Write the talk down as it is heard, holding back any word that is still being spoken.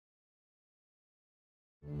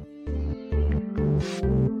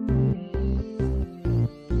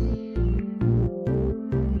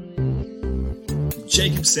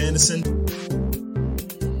Jakob Sanderson,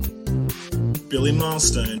 Billy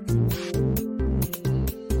Milestone,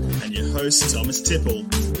 and your host Thomas Tipple.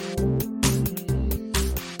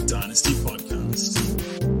 Dynasty Podcast.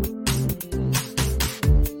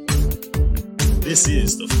 This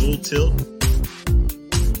is the Full Tilt.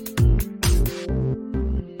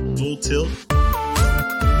 Full Tilt.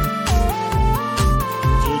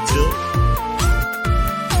 Full Tilt.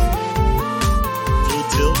 Full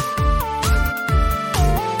Tilt.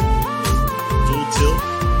 Full Tilt.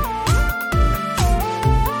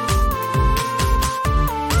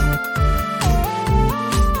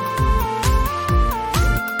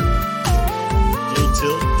 Full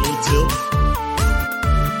Tilt. Full Tilt.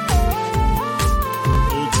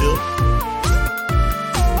 Full Tilt.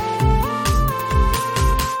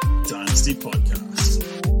 Dynasty Podcast.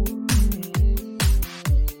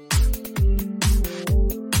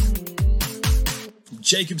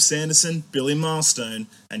 Jakob Sanderson, Billy Milestone,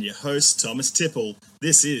 and your host Thomas Tipple.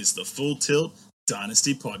 This is the Full Tilt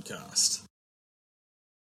Dynasty Podcast.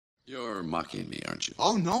 You're mocking me, aren't you?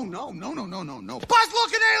 Oh, no.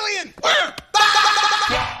 Buzz-looking alien! Where?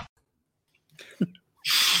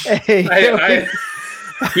 Hey,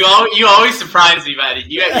 You always surprise me, buddy.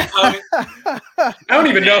 I don't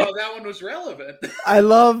even know how that one was relevant.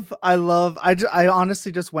 I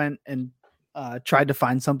honestly just went and tried to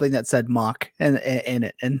find something that said mock in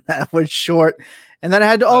it, and that was short, and then I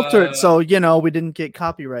had to alter it so we didn't get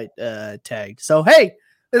copyright tagged. So hey,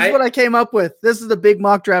 this is what I came up with. This is the Big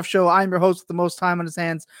Mock Draft Show. I'm your host with the most time on his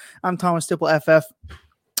hands. I'm Thomas Tipple, FF.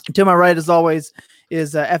 To my right, as always,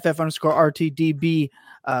 is FF_RTDB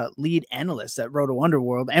lead analyst at Roto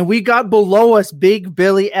Underworld, and we got below us Big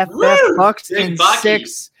Billy FF Bucks in Bucky.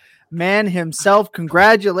 6. Man himself.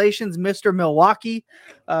 Congratulations, Mr. Milwaukee.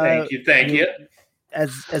 Thank you.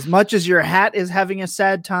 As much as your hat is having a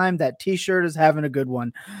sad time, that T-shirt is having a good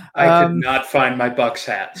one. I could not find my Bucks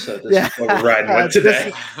hat, so this is what we're riding with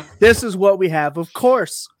today. This is what we have. Of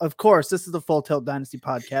course, this is the Full Tilt Dynasty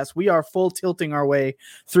Podcast. We are full tilting our way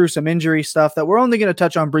through some injury stuff that we're only going to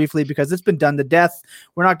touch on briefly because it's been done to death.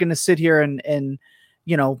 We're not going to sit here and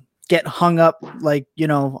get hung up like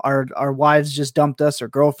our wives just dumped us, or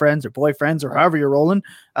girlfriends or boyfriends, or however you're rolling,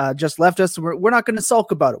 just left us. We're not going to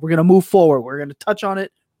sulk about it. We're going to move forward. We're going to touch on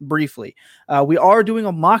it briefly. We are doing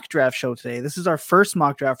a mock draft show today. This is our first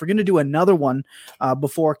mock draft. We're going to do another one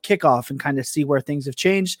before kickoff and kind of see where things have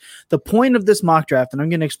changed. The point of this mock draft, and I'm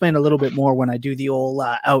going to explain a little bit more when I do the old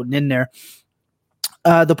out and in there.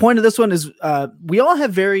 The point of this one is we all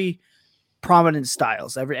have very prominent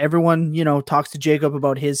styles. Everyone, talks to Jakob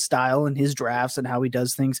about his style and his drafts and how he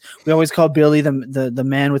does things. We always call Billy the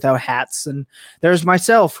man without hats. And there's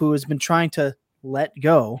myself, who has been trying to let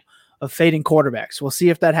go of fading quarterbacks. We'll see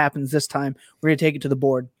if that happens this time. We're going to take it to the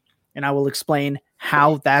board, and I will explain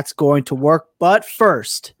how that's going to work. But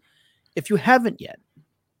first, if you haven't yet,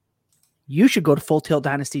 you should go to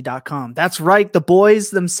fulltiltdynasty.com. That's right. The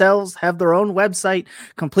boys themselves have their own website,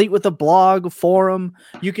 complete with a blog, forum.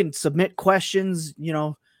 You can submit questions,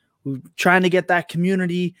 we're trying to get that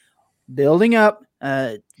community building up,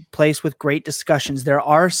 place with great discussions. There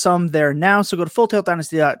are some there now. So go to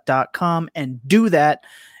fulltiltdynasty.com and do that.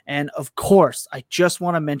 And of course, I just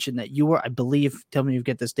want to mention that I believe, tell me if you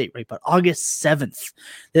get this date right, but August 7th,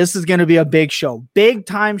 this is going to be a big show, big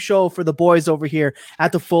time show for the boys over here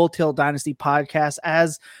at the Full Tilt Dynasty Podcast,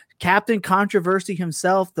 as Captain Controversy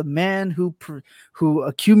himself, the man who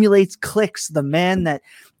accumulates clicks, the man that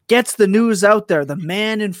gets the news out there, the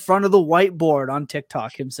man in front of the whiteboard on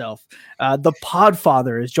TikTok himself. The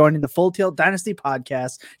Podfather is joining the Full Tilt Dynasty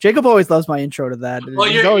Podcast. Jakob always loves my intro to that.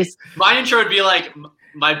 Well, my intro would be like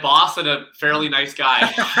my boss and a fairly nice guy.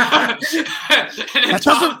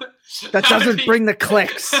 That doesn't bring the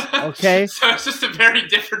clicks, okay? So it's just a very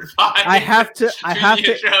different vibe. I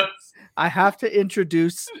have to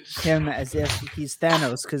introduce him as if he's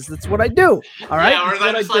Thanos, because that's what I do. All right, yeah,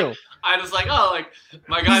 that's what I do. I just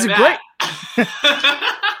my guy He's Matt. great.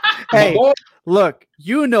 Hey, look,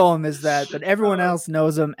 you know him as that, but everyone else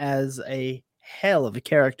knows him as a hell of a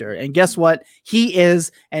character. And guess what? He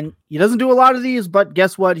is, and he doesn't do a lot of these, but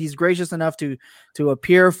guess what? He's gracious enough to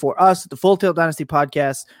appear for us at the Full Tilt Dynasty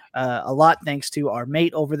Podcast. A lot thanks to our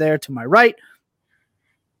mate over there to my right.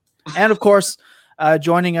 And of course,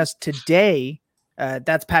 joining us today,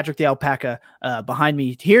 that's Patrick the Alpaca behind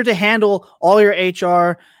me, here to handle all your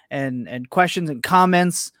HR and questions and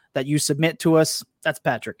comments that you submit to us. That's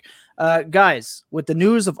Patrick. Guys, with the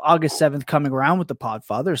news of August 7th coming around with the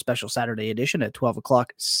Podfather, a special Saturday edition at 12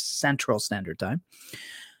 o'clock Central Standard Time,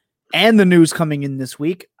 and the news coming in this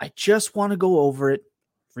week, I just want to go over it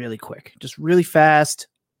really quick, just really fast.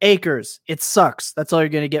 Akers, it sucks. That's all you're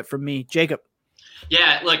going to get from me. Jacob.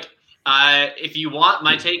 Yeah, look, if you want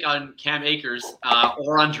my take on Cam Akers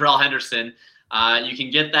or on Darrell Henderson, you can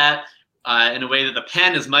get that in a way that the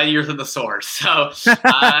pen is mightier than the sword. So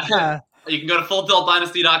you can go to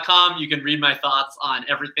FullTiltDynasty.com. You can read my thoughts on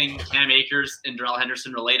everything Cam Akers and Darrell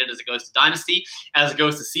Henderson related as it goes to Dynasty, as it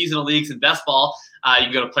goes to seasonal leagues and best ball. You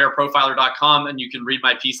can go to PlayerProfiler.com and you can read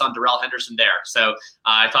my piece on Darrell Henderson there. So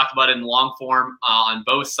I talked about it in long form on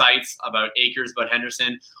both sites about Akers, about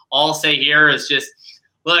Henderson. All I'll say here is just,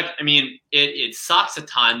 look, I mean, it sucks a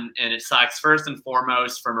ton, and it sucks first and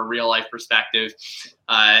foremost from a real life perspective.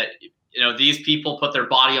 These people put their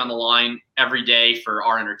body on the line every day for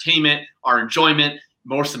our entertainment, our enjoyment.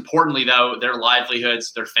 Most importantly, though, their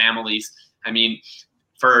livelihoods, their families. I mean,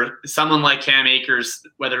 for someone like Cam Akers,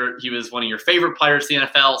 whether he was one of your favorite players in the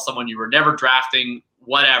NFL, someone you were never drafting,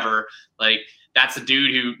 whatever, like that's a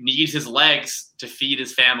dude who needs his legs to feed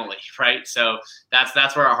his family, right? So that's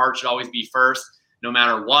where our heart should always be first, no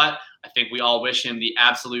matter what. I think we all wish him the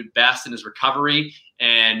absolute best in his recovery.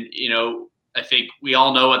 And, I think we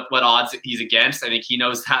all know what odds he's against. I think he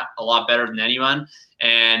knows that a lot better than anyone.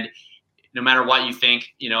 And no matter what you think,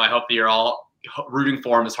 I hope that you're all rooting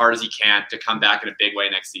for him as hard as he can to come back in a big way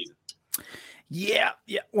next season. Yeah,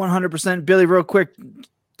 100%. Billy, real quick,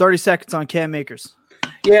 30 seconds on Cam Akers.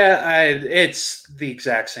 Yeah, it's the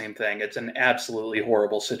exact same thing. It's an absolutely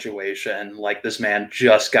horrible situation. Like, this man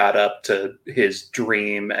just got up to his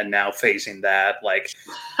dream and now facing that. Like,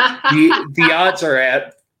 the odds are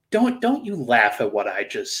at. Don't you laugh at what I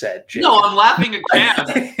just said, Jake. No, I'm laughing at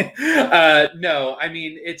Cam. No, I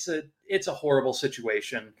mean it's a horrible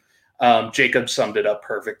situation. Jacob summed it up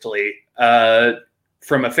perfectly.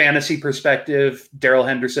 From a fantasy perspective, Darrell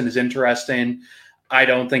Henderson is interesting. I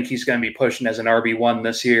don't think he's going to be pushing as an RB1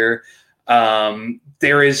 this year.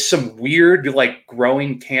 There is some weird,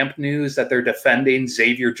 growing camp news that they're defending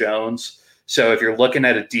Xavier Jones. So if you're looking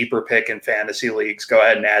at a deeper pick in fantasy leagues, go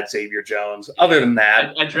ahead and add Xavier Jones. Other than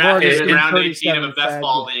that, I drafted in round 18 of a best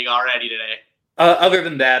ball league already today. Other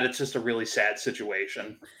than that, it's just a really sad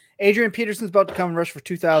situation. Adrian Peterson's about to come and rush for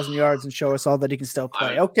 2,000 yards and show us all that he can still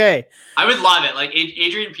play. Okay. I would love it. Like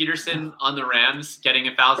Adrian Peterson on the Rams getting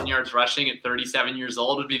 1,000 yards rushing at 37 years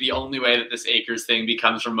old would be the only way that this Akers thing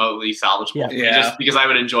becomes remotely salvageable. Yeah. Just because I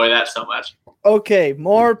would enjoy that so much. Okay,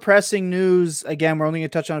 more pressing news. Again, we're only going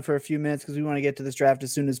to touch on it for a few minutes because we want to get to this draft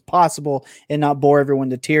as soon as possible and not bore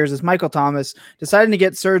everyone to tears. As Michael Thomas deciding to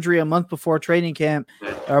get surgery a month before training camp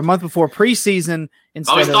or a month before preseason.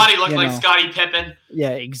 Always thought he looked like Scottie Pippen.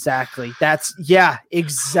 Yeah, exactly.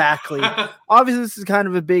 Exactly. Obviously, this is kind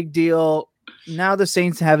of a big deal. Now the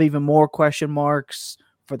Saints have even more question marks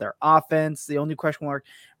for their offense. The only question mark,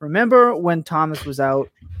 remember when Thomas was out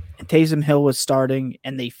and Taysom Hill was starting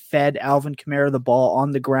and they fed Alvin Kamara the ball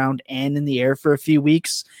on the ground and in the air for a few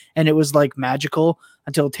weeks, and it was like magical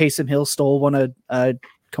until Taysom Hill stole one of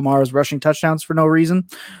Kamara's rushing touchdowns for no reason.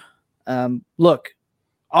 Look,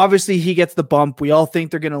 obviously he gets the bump. We all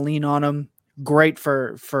think they're going to lean on him. Great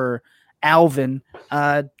for Alvin.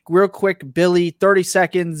 Real quick, Billy, 30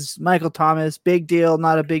 seconds. Michael Thomas, big deal,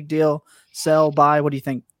 not a big deal. Sell, buy. What do you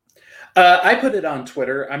think? I put it on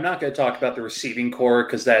Twitter. I'm not going to talk about the receiving core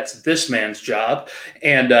because that's this man's job.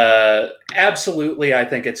 And absolutely, I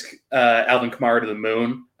think it's Alvin Kamara to the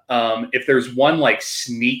moon. If there's one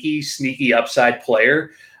sneaky upside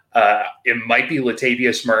player, it might be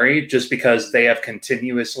Latavius Murray, just because they have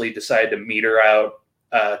continuously decided to meter out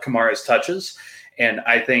Kamara's touches. And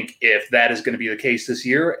I think if that is going to be the case this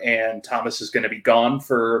year and Thomas is going to be gone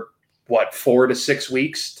for 4 to 6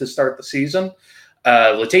 weeks to start the season,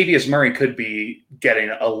 Latavius Murray could be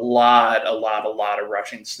getting a lot of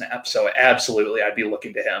rushing snaps. So absolutely, I'd be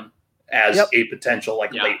looking to him as a potential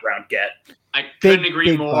late round get. I couldn't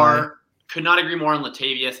agree more. Could not agree more on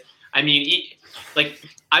Latavius. I mean,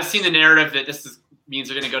 I've seen the narrative that means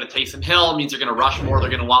they're going to go to Taysom Hill, means they're going to rush more, they're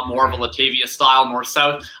going to want more of a Latavius style, more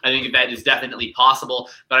south. I think that is definitely possible.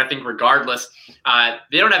 But I think regardless,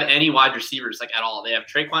 they don't have any wide receivers at all. They have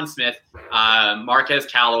Traquan Smith, Marquez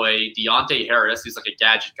Callaway, Deontay Harris, who's a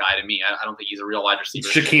gadget guy to me. I don't think he's a real wide receiver.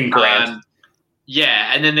 Shaquem Grant.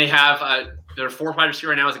 And then they have their fourth wide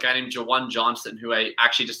receiver right now is a guy named Jawan Johnson, who I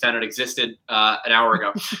actually just found out existed an hour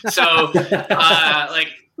ago. So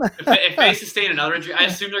if they sustain another injury, I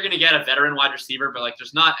assume they're going to get a veteran wide receiver, but like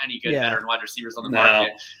there's not any good veteran wide receivers on the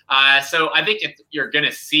market. So I think if you're going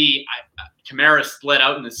to see Kamara split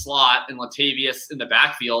out in the slot and Latavius in the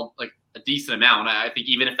backfield, like a decent amount. I think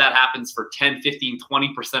even if that happens for 10, 15,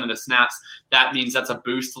 20% of the snaps, that means that's a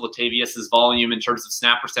boost to Latavius's volume in terms of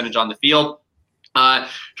snap percentage on the field. In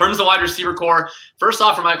terms of wide receiver core, first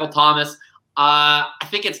off for Michael Thomas, I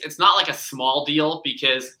think it's not like a small deal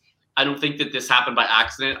because I don't think that this happened by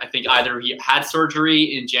accident. I think either he had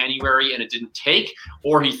surgery in January and it didn't take,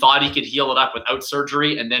 or he thought he could heal it up without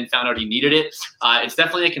surgery and then found out he needed it. It's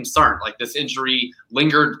definitely a concern. Like this injury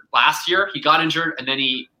lingered last year. He got injured and then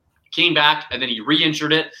he came back and then he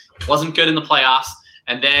re-injured it. Wasn't good in the playoffs.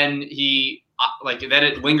 And then then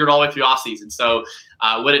it lingered all the way through offseason. So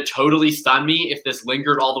would it totally stun me if this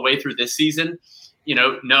lingered all the way through this season?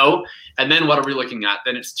 No. And then what are we looking at?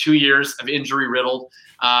 Then it's 2 years of injury riddled.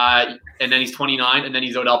 And then he's 29 and then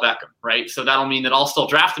he's Odell Beckham, right? So that'll mean that I'll still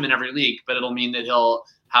draft him in every league, but it'll mean that he'll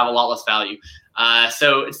have a lot less value.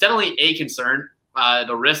 So it's definitely a concern.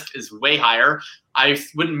 The risk is way higher. I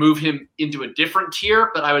wouldn't move him into a different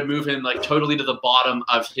tier, but I would move him like totally to the bottom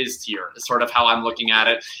of his tier is sort of how I'm looking at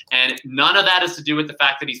it. And none of that is to do with the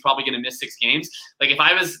fact that he's probably going to miss 6 games. Like if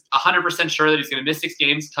I was 100% sure that he's going to miss 6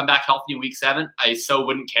 games, come back healthy in week 7, I so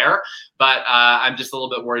wouldn't care. But I'm just a little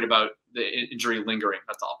bit worried about the injury lingering.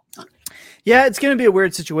 That's all. Yeah, it's going to be a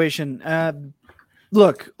weird situation.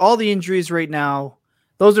 Look, all the injuries right now,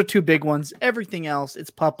 those are 2 big ones. Everything else, it's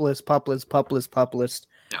pup list.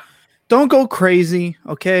 Yeah. Don't go crazy,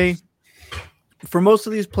 okay? For most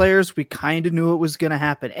of these players, we kind of knew it was going to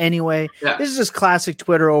happen anyway. Yeah. This is just classic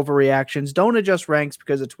Twitter overreactions. Don't adjust ranks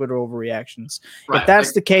because of Twitter overreactions. Right. If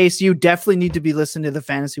that's the case, you definitely need to be listening to the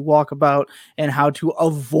Fantasy Walkabout and how to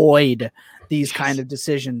avoid these kind of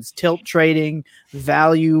decisions. Tilt trading,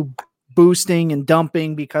 value boosting and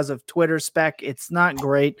dumping because of Twitter spec. It's not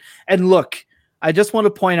great. And look, I just want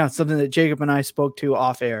to point out something that Jacob and I spoke to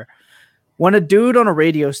off air. When a dude on a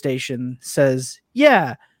radio station says,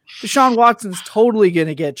 yeah, Deshaun Watson's totally going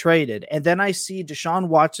to get traded, and then I see Deshaun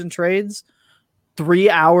Watson trades 3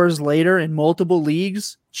 hours later in multiple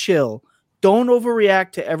leagues, chill. Don't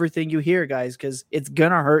overreact to everything you hear, guys, because it's going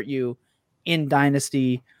to hurt you in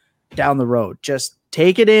Dynasty down the road. Just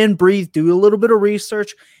take it in, breathe, do a little bit of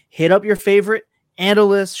research, hit up your favorite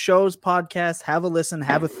analysts, shows, podcasts, have a listen,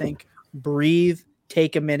 have a think. Breathe,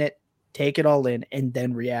 take a minute, take it all in, and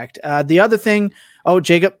then react. The other thing,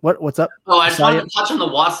 Jacob, what's up? I just wanted to touch on the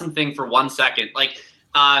Watson thing for 1 second.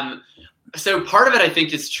 So part of it I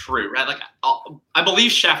think is true, right? Like I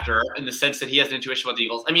believe Schefter in the sense that he has an intuition about the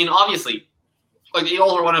Eagles. I mean, obviously, like the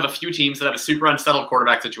Eagles are one of a few teams that have a super unsettled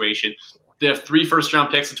quarterback situation. They have 3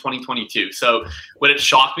 first-round picks in 2022. So would it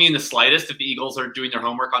shock me in the slightest if the Eagles are doing their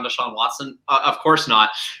homework on Deshaun Watson? Of course not.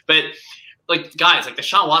 But guys,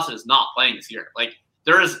 Deshaun Watson is not playing this year.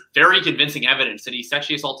 There is very convincing evidence that he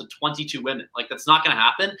sexually assaulted 22 women. That's not going to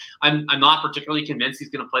happen. I'm not particularly convinced he's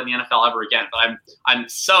going to play in the NFL ever again, but I'm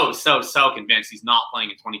so convinced he's not playing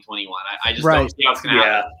in 2021. I just don't see how it's going to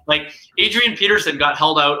happen. Adrian Peterson got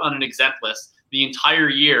held out on an exempt list the entire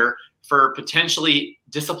year for potentially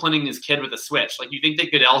disciplining his kid with a switch. You think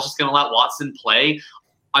that Goodell's just going to let Watson play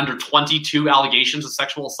under 22 allegations of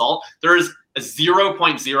sexual assault? There is a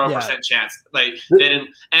 0.0% chance.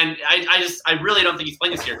 And I really don't think he's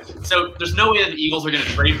playing this year. So there's no way that the Eagles are going to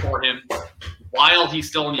trade for him while he's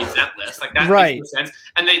still on the exempt list. That makes no sense.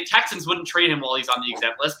 And the Texans wouldn't trade him while he's on the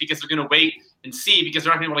exempt list because they're going to wait and see because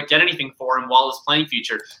they're not going to be able to get anything for him while his playing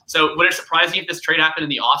future. So would it surprise me if this trade happened in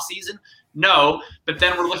the offseason? No, but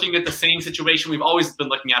then we're looking at the same situation we've always been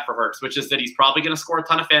looking at for Hurts, which is that he's probably going to score a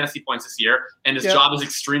ton of fantasy points this year, and his job is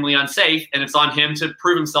extremely unsafe, and it's on him to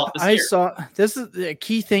prove himself this year. This is the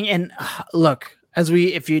key thing, and look,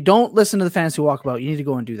 if you don't listen to the Fantasy Walkabout, you need to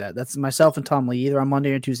go and do that. That's myself and Tom Lee, either on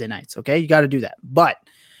Monday or Tuesday nights, okay? You got to do that. But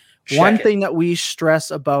one thing that we stress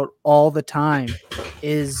about all the time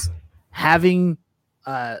is having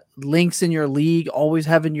links in your league, always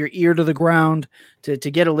having your ear to the ground to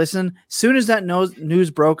get a listen. Soon as that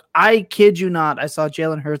news broke, I kid you not, I saw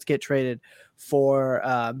Jalen Hurts get traded for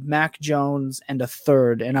Mac Jones and a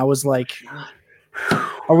third, and I was like,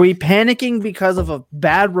 are we panicking because of a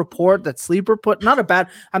bad report that Sleeper put?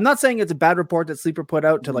 I'm not saying it's a bad report that Sleeper put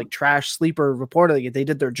out to trash Sleeper report. They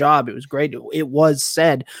did their job. It was great. It was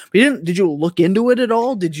said. But did you look into it at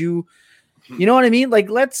all? Did you? You know what I mean?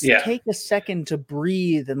 Let's take a second to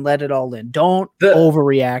breathe and let it all in. Don't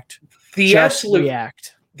overreact. The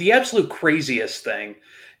absolute craziest thing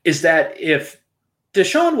is that if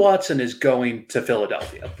Deshaun Watson is going to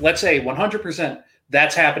Philadelphia, let's say 100%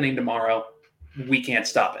 that's happening tomorrow, we can't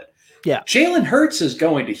stop it. Yeah. Jalen Hurts is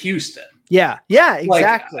going to Houston. Yeah,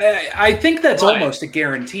 exactly. I think that's almost a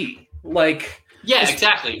guarantee. Yeah,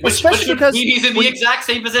 exactly. Which especially because he's in the exact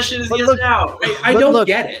same position as he is now. I don't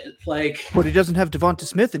get it. But he doesn't have Devonta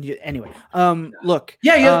Smith anyway. Look.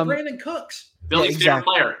 Yeah, you have Brandon Cooks. Billy's favorite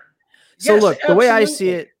player. So Yes, look, the way I absolutely. see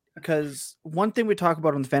it, because one thing we talk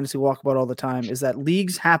about on the Fantasy Walkabout all the time is that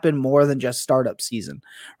leagues happen more than just startup season,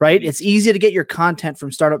 right? It's easy to get your content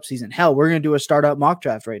from startup season. Hell, we're going to do a startup mock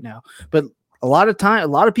draft right now. But a lot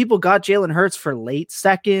of people got Jalen Hurts for late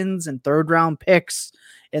seconds and third round picks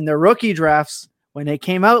in their rookie drafts when they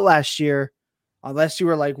came out last year, unless you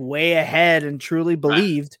were like way ahead and truly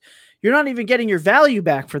believed. You're not even getting your value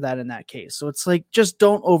back for that in that case. So it's like, just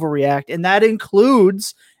don't overreact. And that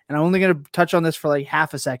includes, and I'm only going to touch on this for like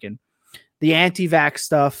half a second, the anti-vax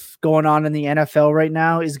stuff going on in the NFL right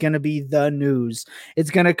now is going to be the news. It's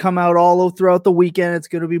going to come out all throughout the weekend. It's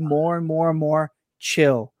going to be more and more and more.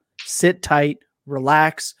 Chill, sit tight,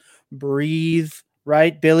 relax, breathe,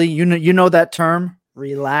 right? Billy, you know that term,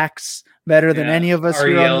 relax, better than any of us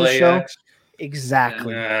here on the show.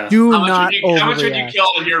 Exactly. Yeah. Do How not overreact. much would you kill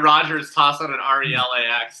to hear Rogers toss on an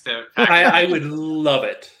RELAX to I would love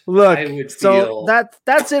it. Look, I would so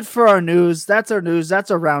that's it for our news. That's our news.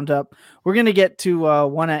 That's a roundup. We're gonna get to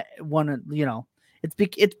one.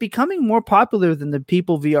 It's becoming more popular than the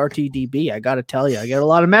people VRTDB. I got to tell you, I get a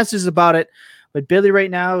lot of messages about it. But Billy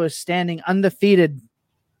right now is standing undefeated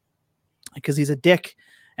because he's a dick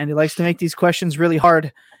and he likes to make these questions really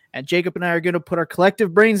hard. And Jacob and I are going to put our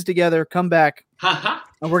collective brains together, come back,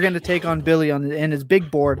 and we're going to take on Billy in his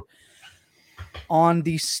big board. On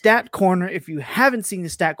the stat corner, if you haven't seen the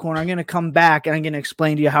stat corner, I'm going to come back and I'm going to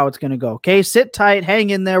explain to you how it's going to go. Okay, sit tight, hang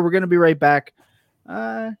in there. We're going to be right back.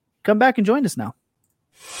 Come back and join us now.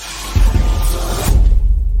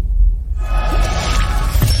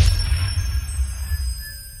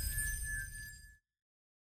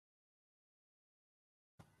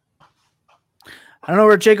 I don't know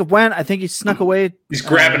where Jacob went. I think he snuck away. He's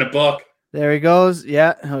grabbing a book. There he goes.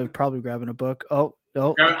 Yeah, he's probably grabbing a book. Oh.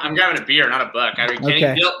 I'm grabbing a beer, not a book. Are you kidding?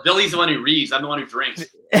 Okay. Billy's the one who reads. I'm the one who drinks.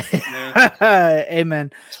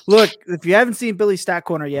 Amen. Look, if you haven't seen Billy's Stat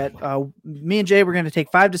Corner yet, me and Jay, we're going to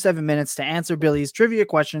take 5 to 7 minutes to answer Billy's trivia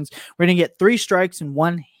questions. We're going to get 3 strikes and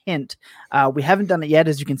 1 hint. We haven't done it yet,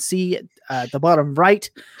 as you can see at the bottom right.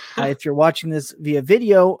 If you're watching this via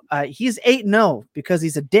video, he's 8-0 because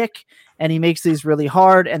he's a dick and he makes these really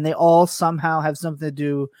hard, and they all somehow have something to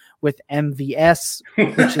do with MVS,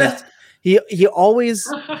 which is he always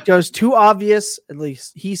goes too obvious. At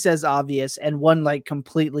least he says obvious, and one like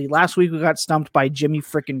completely. Last week we got stumped by Jimmy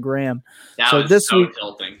frickin' Graham. That was so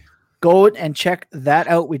tilting. Go and check that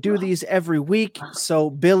out. We do these every week.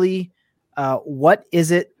 So Billy, what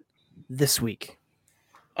is it this week?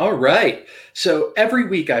 All right. So every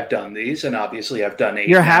week I've done these, and obviously I've done 8.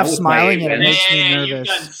 You're half smiling and it makes me nervous. You've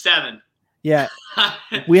done 7. Yeah,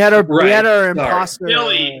 we had our imposter.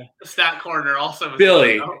 Billy, the stat corner, also.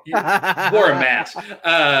 Billy, you wore a mask.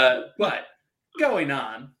 But going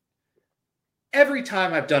on, every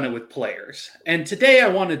time I've done it with players, and today I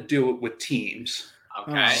want to do it with teams.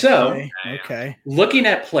 Okay. So, okay. Looking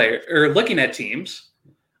at teams,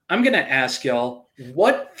 I'm going to ask y'all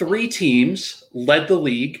what 3 teams led the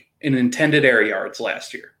league in intended air yards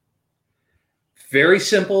last year. Very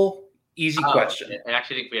simple. Easy question. I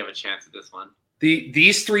actually think we have a chance at this one.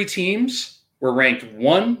 These 3 teams were ranked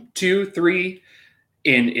 1, 2, 3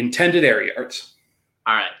 in intended air yards.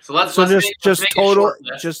 All right, so let's just make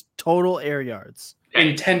total air yards. Okay.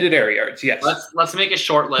 Intended air yards. Yes. Let's make a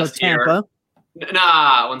short list Tampa. Here.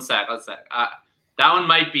 Nah, one sec. That one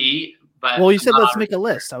might be, but well, you said let's make a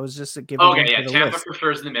list. I was just giving. Okay, yeah, Tampa list. for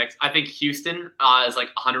sure is in the mix. I think Houston is like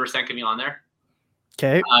 100% gonna be on there.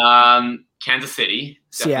 Okay. Kansas City,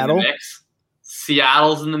 Seattle. in the mix.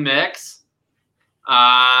 Seattle's in the mix.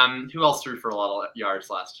 Who else threw for a lot of yards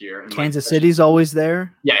last year? Kansas City's always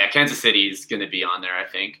there. Yeah, Kansas City's going to be on there, I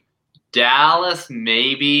think. Dallas,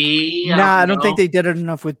 maybe. I don't think they did it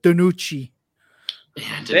enough with Danucci.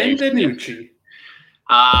 Yeah, Ben Danucci.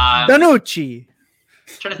 Danucci.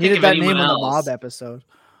 Trying to think Needed of that anyone name else. on the mob episode.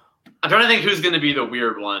 I'm trying to think who's going to be the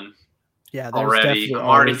weird one. Yeah, already. I'm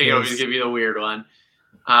already thinking who's going to be the weird one.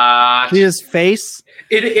 His face.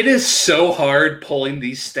 It is so hard pulling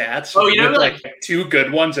these stats. Oh, you know, like 2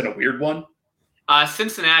 good ones and a weird one.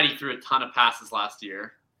 Cincinnati threw a ton of passes last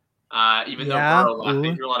year. Even though Burrow left,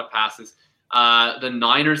 they threw a lot of passes. The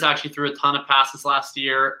Niners actually threw a ton of passes last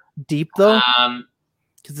year. Deep though,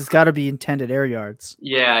 because it's got to be intended air yards.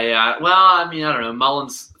 Yeah. Well, I mean, I don't know.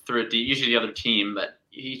 Mullins threw it deep. Usually the other team, but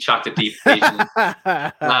he chucked it deep.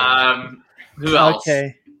 Who else?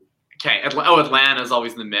 Okay. Okay. Atlanta's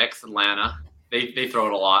always in the mix. Atlanta. They throw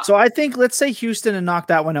it a lot. So I think let's say Houston and knock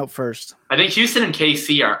that one out first. I think Houston and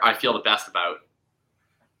KC I feel the best about.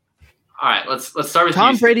 All right, let's start with Tom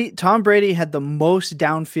Houston. Brady. Tom Brady had the most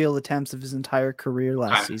downfield attempts of his entire career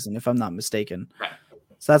last season, if I'm not mistaken. Okay.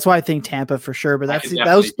 So that's why I think Tampa for sure. But could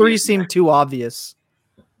those three definitely seem too obvious.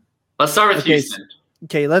 Let's start with Houston.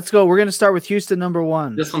 Okay, let's go. We're gonna start with Houston number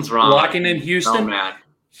one. This one's wrong. Locking in Houston. Oh man,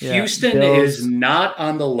 Houston Bills. is not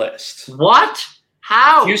on the list. what?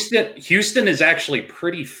 How? Houston is actually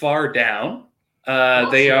pretty far down.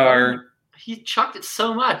 They are He chucked it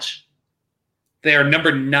so much.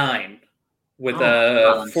 number 9 with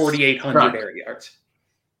 4,800 air yards.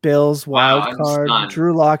 Bills Wow, wild I'm card. stunned.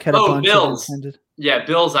 Drew Lock had a bunch Bills. of intended. Yeah,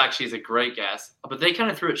 Bills actually is a great guess, but they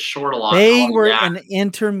kind of threw it short a lot. They Oh, were yeah. an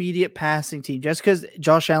intermediate passing team. Just because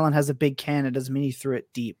Josh Allen has a big cannon doesn't mean he threw it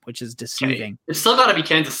deep, which is deceiving. It's still got to be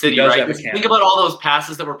Kansas City, does right? have a Just cannon. think about all those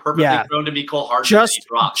passes that were perfectly Yeah. thrown to Mecole Hardman.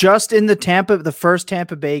 Just in the first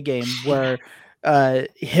Tampa Bay game where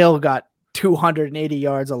Hill got 280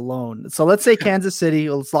 yards alone. So let's say Kansas City.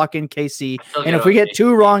 Let's lock in KC. And if we get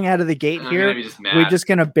 2 wrong out of the gate here, we're just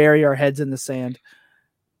gonna bury our heads in the sand.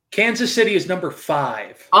 Kansas City is number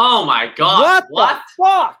 5. Oh my god! What the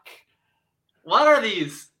fuck? What are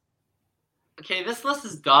these? Okay, this list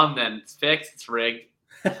is dumb. Then it's fixed. It's rigged.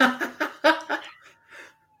 Kayla,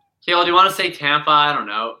 do you want to say Tampa? I don't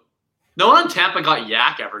know. No one on Tampa got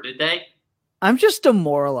yak ever, did they? I'm just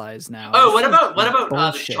demoralized now. Oh, what This is about the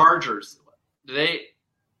bullshit. Chargers? Do they?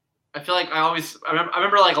 I feel like I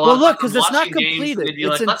remember like a lot. Well, of look, times because it's not watching games, completed. they'd be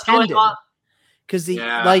It's like, "Let's go, intended. Hot." Because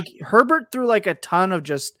Yeah. Herbert threw like a ton of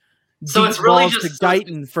just So deep it's really balls just to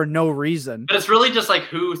Guyton for no reason. But it's really just like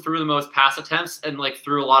who threw the most pass attempts and like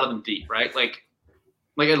threw a lot of them deep, right? Like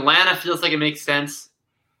Atlanta feels like it makes sense.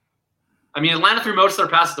 I mean, Atlanta threw most of their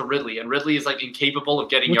passes to Ridley, and Ridley is like incapable of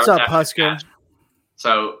getting What's yards up, after the Husker? catch.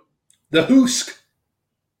 So The Hoosk.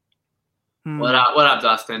 what up,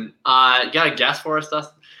 Dustin? You got a guess for us,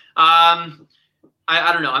 Dustin?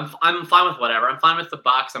 I don't know. I'm fine with whatever. I'm fine with the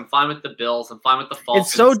Bucs. I'm fine with the Bills. I'm fine with the Falcons.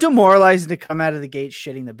 It's so demoralizing to come out of the gate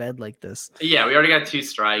shitting the bed like this. Yeah, we already got 2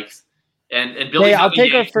 strikes, and Billy's I'll not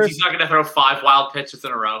take gonna our first- He's not going to throw 5 wild pitches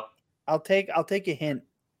in a row. I'll take a hint.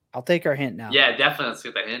 I'll take our hint now. Yeah, definitely. Let's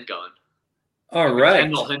get the hint going. All right.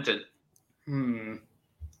 Kendall Hinton.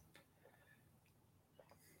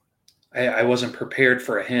 I wasn't prepared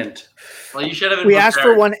for a hint. Well, you should have been We ask for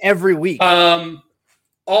prepared. one every week.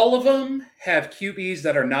 All of them have QBs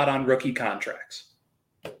that are not on rookie contracts.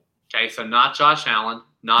 Okay, so not Josh Allen,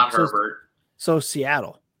 not So- Herbert. So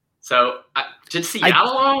Seattle. So did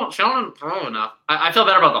Seattle? Seattle didn't throw enough. I feel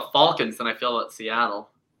better about the Falcons than I feel about Seattle.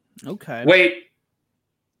 Okay. Wait.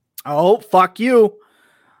 Oh, fuck you.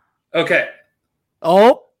 Okay.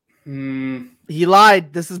 Oh, Hmm. he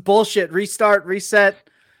lied. This is bullshit. Restart, reset.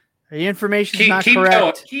 The information is not Keep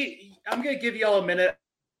correct. going. I'm going to give y'all a minute.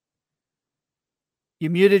 You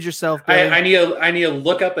muted yourself, Billy. I need to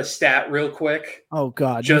look up a stat real quick. Oh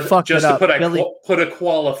God, you Just fucked to it up. put Billy, a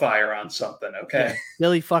qualifier on something. Okay.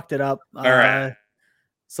 Billy fucked it up. All right.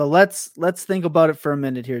 So let's think about it for a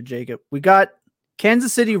minute here, Jacob. We got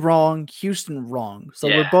Kansas City wrong, Houston wrong. So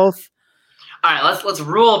we're Yeah. both. All right, let's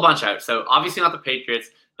rule a bunch out. So obviously not the Patriots,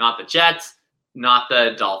 not the Jets, not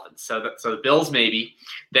the Dolphins. So the Bills maybe.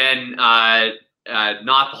 Then not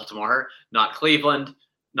Baltimore, not Cleveland,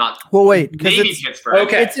 not Well, wait, because maybe it's Pittsburgh.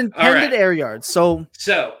 Okay. it's intended air yards. So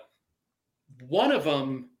one of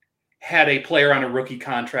them had a player on a rookie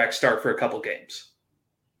contract start for a couple games.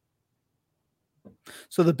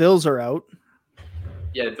 so the Bills are out.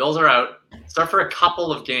 Yeah, the Bills are out. Start for a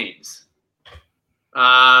couple of games.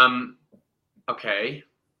 Okay.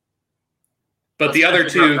 But Let's the try other to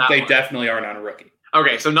figure two, out that they one. definitely aren't on a rookie.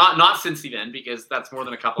 Okay, so not Cincy then, because that's more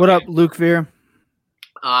than a couple. What of up, games. Luke Veer?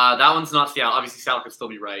 That one's not Seattle. Obviously, Seattle could still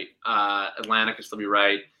be right. Atlanta could still be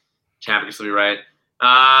right. Tampa could still be right.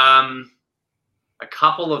 A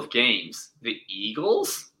couple of games. The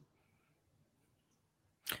Eagles?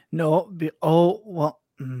 No. Oh well.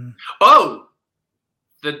 Oh!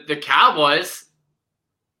 The Cowboys.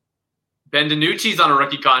 Ben DiNucci's on a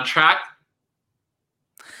rookie contract.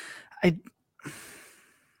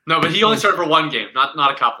 No, but he only started for one game, not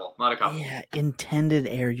a couple. Not a couple. Yeah, intended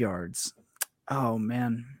air yards. Oh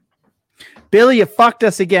man, Billy, you fucked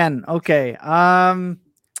us again. Okay. The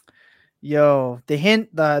hint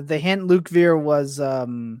Luke Veer was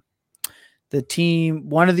the team.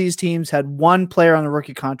 One of these teams had one player on the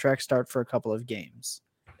rookie contract start for a couple of games.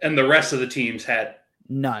 And the rest of the teams had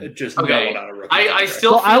None. Just Okay. no on a rookie I contract.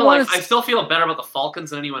 still Well, I still feel better about the Falcons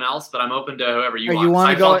than anyone else, but I'm open to whoever you Or want. you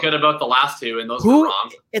wanna I go- felt good about the last two, and those Who- were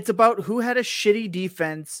wrong. It's about who had a shitty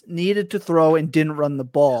defense, needed to throw, and didn't run the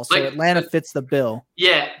ball. So Like, Atlanta fits the bill.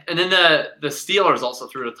 Yeah, and then the Steelers also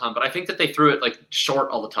threw it a ton, but I think that they threw it like short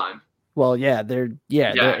all the time. Well, their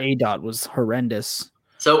ADOT was horrendous.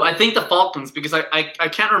 So I think the Falcons, because I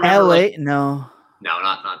can't remember. LA, like- no. no,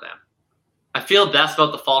 not them. I feel best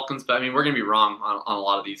about the Falcons, but I mean we're gonna be wrong on a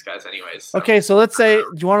lot of these guys, anyways. So. Okay, so let's say,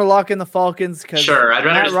 do you want to lock in the Falcons? Because Sure, I'd rather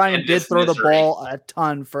Matt just Ryan end did this throw the misery. ball a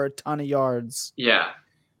ton for a ton of yards. Yeah.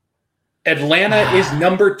 Atlanta is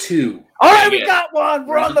number 2. All right, we Yeah. got one.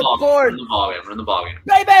 We're on the We're board, in the ballgame. We're in the ballgame.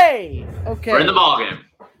 baby. Okay. We're in the ballgame.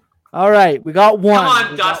 All right, we got one. Come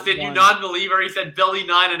on, We got Dustin, you one. non-believer. He said Billy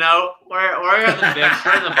 9-0. We're in the mix.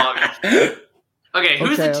 We're in the ballgame. Okay,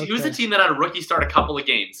 who's the team that had a rookie start a couple of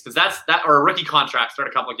games? Because or a rookie contract start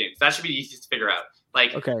a couple of games. That should be the easiest to figure out.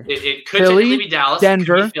 Like, Okay. it could Philly, technically be Dallas,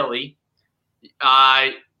 Denver. it could be Philly,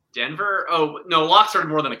 Denver. Oh no, Locke started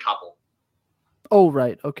more than a couple. Oh,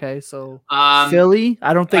 right. Okay, so Um, Philly.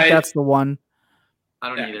 I don't think that's the one. I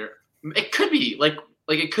don't either. It could be like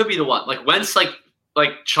it could be the one. Like Wentz like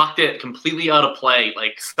chucked it completely out of play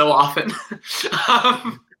like so often.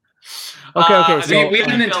 Okay, so we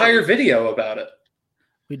had an entire video about it.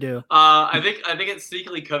 We do. I think it's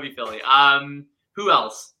sneakily could be Philly. Who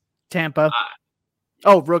else? Tampa.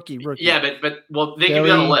 Rookie. Yeah, but they could be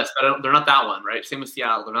on the list, but they're not that one, right? Same with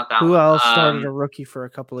Seattle, they're not that one. Who else started a rookie for a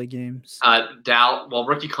couple of games?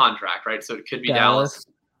 Rookie contract, right? So it could be Dallas.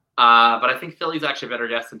 But I think Philly's actually a better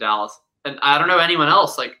guess than Dallas. And I don't know anyone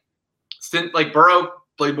else. Like Burrow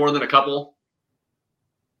played more than a couple.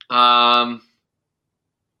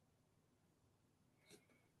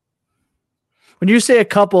 When you say a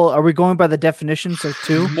couple, are we going by the definitions of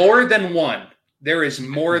two? More than one. There is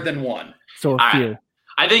more than one. So a few.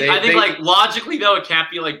 I think like logically though, it can't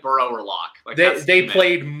be like Burrow or Locke. Like they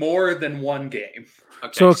played more than one game.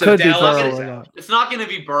 Okay. So it could be Dallas Burrow is or out. Locke. It's not going to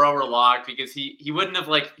be Burrow or Locke because he wouldn't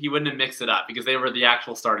have mixed it up because they were the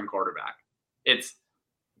actual starting quarterback. It's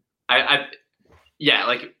I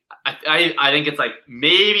think it's like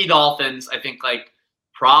maybe Dolphins. I think like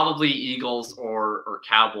probably Eagles or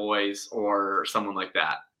Cowboys or someone like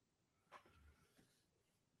that.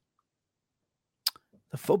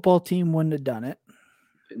 The football team wouldn't have done it.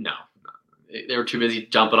 No. They were too busy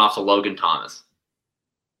jumping off to Logan Thomas.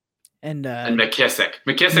 And McKissick.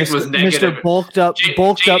 McKissick was negative. Mr. bulked up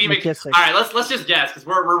McKissick. All right, let's just guess because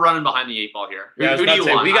we're running behind the 8 ball here. Yeah, Who do you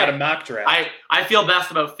want? We got a mock draft. I feel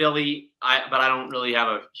best about Philly, but I don't really have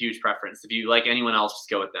a huge preference. If you like anyone else, just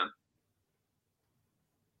go with them.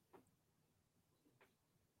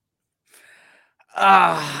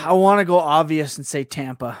 I want to go obvious and say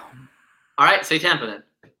Tampa. All right, say Tampa then.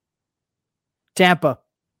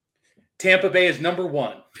 Tampa Bay is number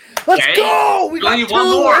 1. Let's Okay. go! We got Only two.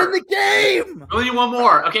 one more. We're in the game. Only one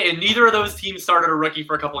more. Okay, and neither of those teams started a rookie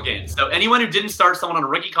for a couple of games. So anyone who didn't start someone on a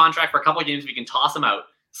rookie contract for a couple of games, we can toss them out.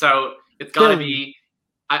 So it's got to be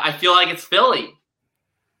 – I feel like it's Philly.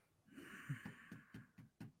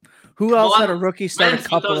 Who else had a rookie start a Wentz,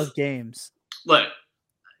 couple those- of games? Look,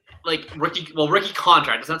 like rookie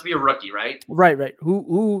contract. It doesn't have to be a rookie, right? Right.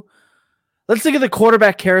 Who? Let's think of the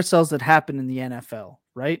quarterback carousels that happen in the NFL,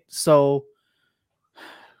 right? So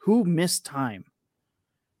who missed time?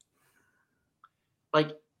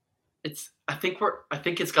 Like I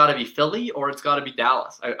think it's got to be Philly or it's got to be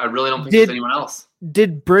Dallas. I really don't think there's anyone else.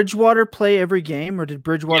 Did Bridgewater play every game or did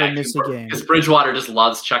Bridgewater miss a game? Because Bridgewater just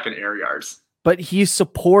loves checking air yards. But he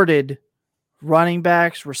supported running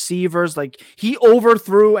backs, receivers. Like he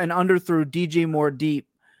overthrew and underthrew DJ Moore deep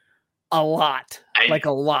a lot.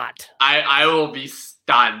 A lot. I will be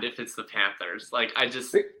stunned if it's the Panthers. Like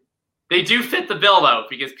they do fit the bill though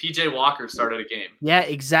because PJ Walker started a game. Yeah,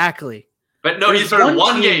 exactly. But no, he started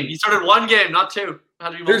one game. He started one game, not two.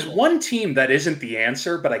 There's one team that isn't the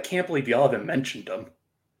answer, but I can't believe y'all haven't mentioned them.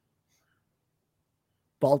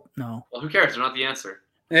 No. Well, who cares? They're not the answer.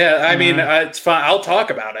 Yeah, I mean, it's fine. I'll talk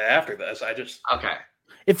about it after this. Okay.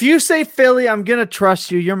 If you say Philly, I'm gonna trust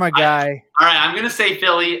you. You're my guy. All right, I'm gonna say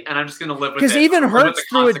Philly, and I'm just gonna live with it. Because even Hurts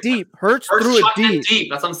threw it deep. Hurts threw it deep.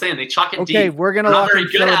 That's what I'm saying. They chuck it deep. Okay, we're gonna They're not lock very in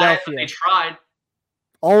good at it, Philadelphia. but they tried.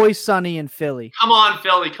 Always sunny in Philly. Come on,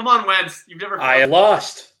 Philly. Come on, Wentz. You've never. I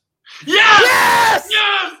lost. Yes! Yes!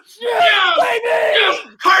 Yes! Yes! Baby! Yes!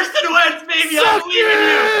 Carson Wentz, baby. I Suck believe in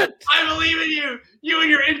you. it! I believe in you. You and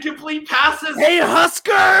your incomplete passes. Hey,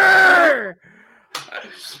 Husker!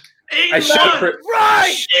 8-1.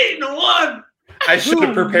 Right! 8-1. I should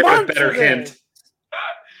have prepared a better hint.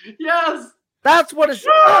 Yes. That's what it's.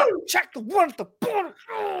 Check the one at the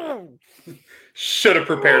bottom. Should have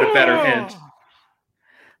prepared a better hint.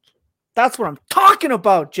 That's what I'm talking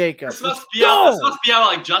about, Jacob. This must be out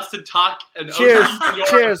like Justin Tuck and Cheers. OG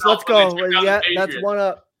Cheers. Let's go. Yeah, That's one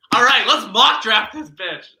up. All right, let's mock draft this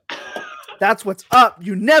bitch. That's what's up.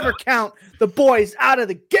 You never count the boys out of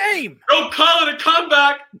the game. Don't call it a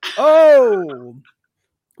comeback. Oh,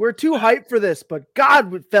 we're too hyped for this, but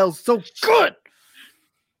God, it felt so good.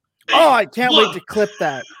 Oh, I can't wait to clip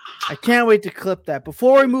that.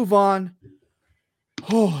 Before we move on,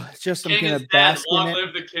 it's just I'm going to bask in it.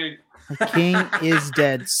 Live the king. The king is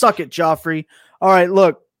dead. Suck it, Joffrey. All right,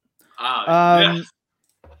 look. Yes.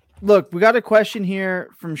 Look, we got a question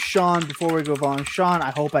here from Sean before we go on. Sean,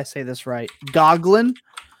 I hope I say this right. Goglin.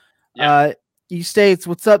 Yeah. He states,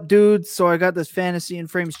 what's up, dudes? So I got this Fantasy and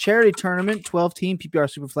Frames charity tournament, 12-team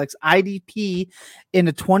PPR Superflex IDP in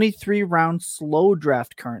a 23-round slow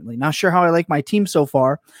draft currently. Not sure how I like my team so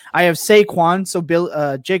far. I have Saquon, so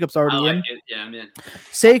Jacob's already in. It. Yeah, I'm in.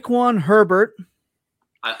 Saquon, Herbert.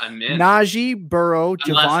 I'm in. Najee, Burrow,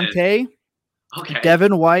 Javonte. Okay.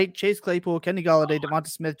 Devin White, Chase Claypool, Kenny Galladay, Devonta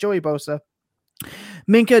Smith, Joey Bosa,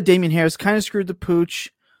 Minka, Damian Harris kind of screwed the pooch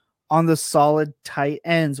on the solid tight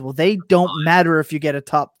ends. Well, they don't matter if you get a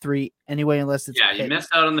top 3 anyway, unless it's you missed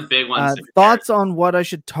out on the big ones. Thoughts on what I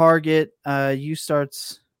should target? You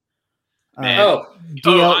starts. We're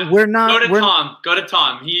not. Go to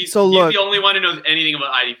Tom. He's the only one who knows anything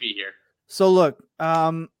about IDP here. So look,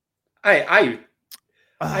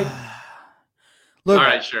 look, all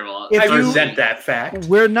right, sure. Well, I resent that fact.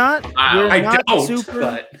 We're not.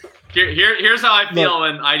 But here's how I feel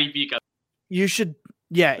when IDP comes. You should,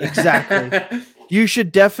 exactly. you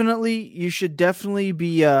should definitely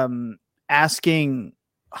be asking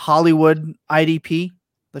Hollywood IDP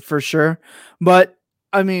for sure. But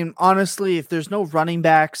I mean, honestly, if there's no running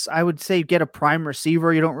backs, I would say get a prime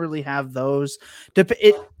receiver. You don't really have those.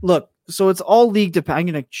 So it's all league dependent.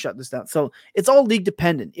 I'm going to shut this down. So it's all league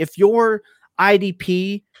dependent. If your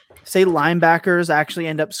IDP, say linebackers actually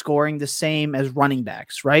end up scoring the same as running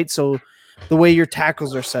backs, right? So the way your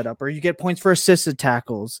tackles are set up, or you get points for assisted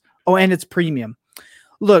tackles. Oh, and it's premium.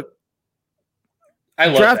 Look, I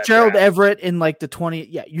love draft Gerald Everett in like the 20.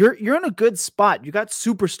 Yeah, you're in a good spot. You got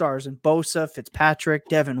superstars in Bosa, Fitzpatrick,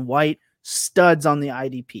 Devin White, studs on the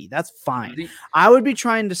IDP. That's fine. I would be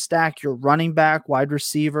trying to stack your running back, wide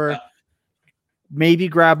receiver. Maybe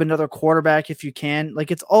grab another quarterback if you can.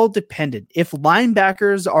 Like, it's all dependent. If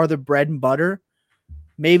linebackers are the bread and butter,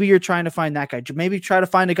 maybe you're trying to find that guy. Maybe try to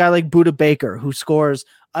find a guy like Budda Baker, who scores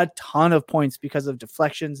a ton of points because of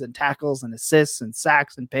deflections and tackles and assists and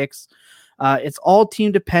sacks and picks. It's all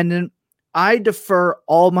team dependent. I defer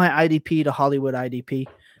all my IDP to Hollywood IDP,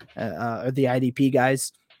 or the IDP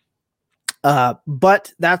guys.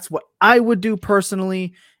 But that's what I would do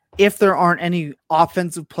personally if there aren't any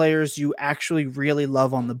offensive players you actually really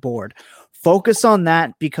love on the board. Focus on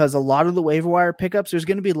that, because a lot of the waiver wire pickups, there's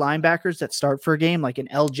going to be linebackers that start for a game, like an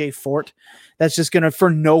LJ Fort, that's just going to, for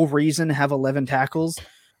no reason, have 11 tackles.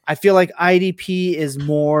 I feel like IDP is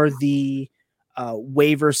more the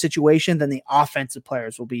waiver situation than the offensive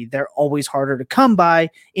players will be. They're always harder to come by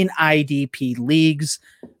in IDP leagues,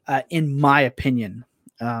 in my opinion.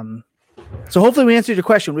 So hopefully we answered your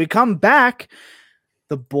question. When we come back,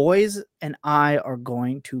 the boys and I are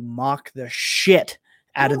going to mock the shit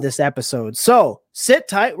out of this episode. So sit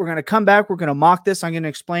tight. We're going to come back. We're going to mock this. I'm going to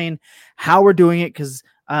explain how we're doing it, because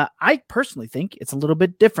I personally think it's a little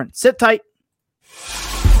bit different. Sit tight.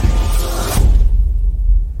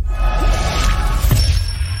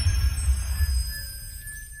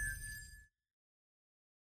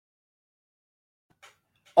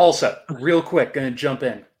 Also, real quick, going to jump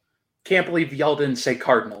in. Can't believe y'all didn't say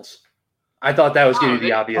Cardinals. I thought that was going to be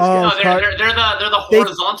the obvious. They're the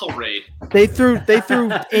horizontal raid. They threw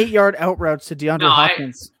 8-yard out routes to DeAndre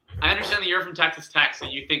Hopkins. I understand that you're from Texas Tech, so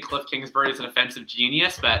you think Cliff Kingsbury is an offensive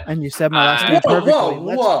genius, but and you said my last name perfectly.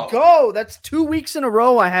 Let's go. That's 2 weeks in a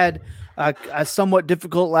row. I had a somewhat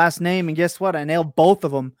difficult last name, and guess what? I nailed both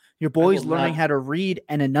of them. Your boy's learning how to read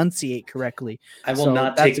and enunciate correctly. I will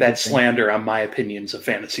not take that slander on my opinions of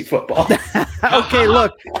fantasy football. Okay,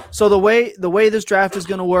 look. So the way this draft is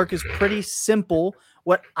going to work is pretty simple.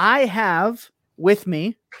 What I have with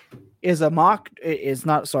me is not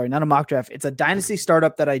a mock draft. It's a dynasty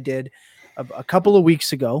startup that I did a couple of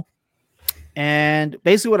weeks ago. And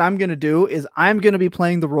basically what I'm going to do is I'm going to be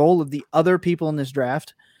playing the role of the other people in this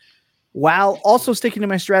draft, while also sticking to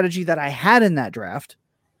my strategy that I had in that draft.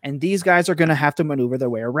 And these guys are going to have to maneuver their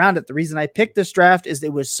way around it. The reason I picked this draft is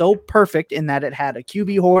it was so perfect in that it had a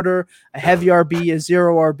QB hoarder, a heavy RB, a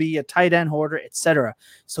zero RB, a tight end hoarder, etc.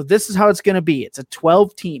 So this is how it's going to be. It's a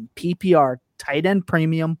 12-team PPR tight end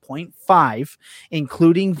premium 0.5,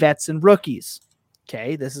 including vets and rookies.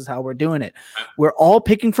 Okay, this is how we're doing it. We're all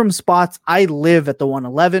picking from spots. I live at the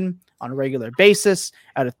 111 on a regular basis.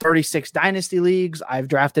 Out of 36 Dynasty leagues, I've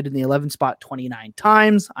drafted in the 11 spot 29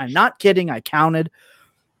 times. I'm not kidding. I counted.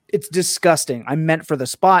 It's disgusting. I'm meant for the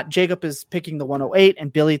spot. Jacob is picking the 108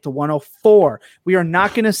 and Billy at the 104. We are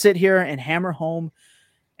not going to sit here and hammer home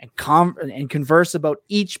and converse about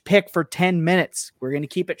each pick for 10 minutes. We're going to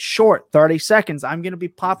keep it short, 30 seconds. I'm going to be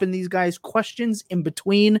popping these guys questions in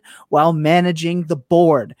between while managing the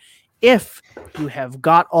board. If you have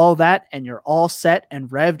got all that and you're all set and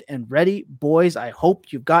revved and ready, boys, I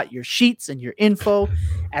hope you've got your sheets and your info.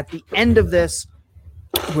 At the end of this,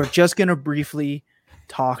 we're just going to briefly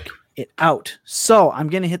talk it out. So I'm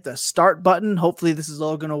going to hit the start button. Hopefully this is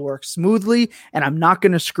all going to work smoothly and I'm not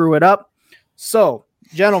going to screw it up. So,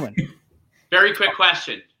 gentlemen. Very quick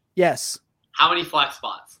question. Yes. How many flex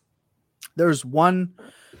spots? There's one.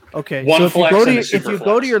 Okay. One so if flex you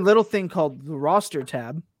go to your little thing called the roster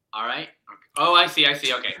tab. All right. Oh, I see.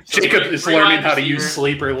 Okay. So Jacob is learning how to receiver. use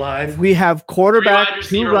Sleeper Live. We have quarterback, Three wide 2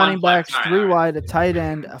 receiver, running one flex. backs, All right, 3 all right. wide, a tight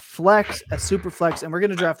end, a flex, a super flex, and we're going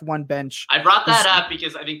to draft 1 bench. I brought that up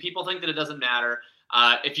because I think people think that it doesn't matter.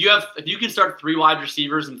 If you can start 3 wide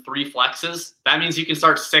receivers and 3 flexes, that means you can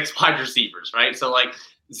start 6 wide receivers, right? So like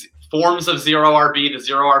forms of 0 RB, the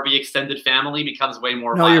 0 RB extended family becomes way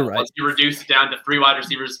more No, viable. you're right. Once you reduce it down to 3 wide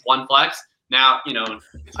receivers, 1 flex, now,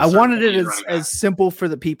 I wanted it as simple for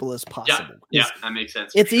the people as possible. Yeah, that makes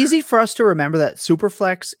sense. It's easy for us to remember that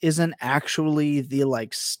Superflex isn't actually the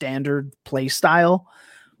like standard play style.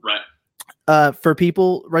 Right. For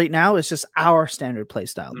people right now, it's just our standard play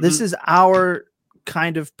style. This is our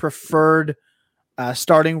kind of preferred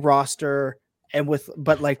starting roster and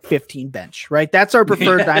but like 15 bench, right? That's our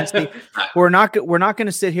preferred dynasty. We're not going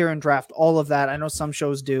to sit here and draft all of that. I know some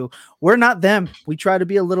shows do. We're not them. We try to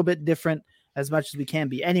be a little bit different as much as we can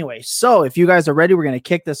be. Anyway, so if you guys are ready, we're going to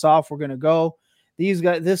kick this off. We're going to go.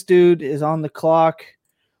 This dude is on the clock.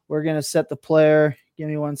 We're going to set the player. Give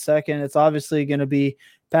me 1 second. It's obviously going to be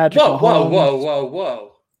Patrick Mahomes.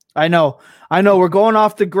 Whoa. I know. We're going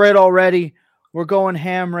off the grid already. We're going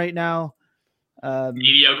ham right now.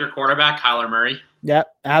 Mediocre quarterback, Kyler Murray.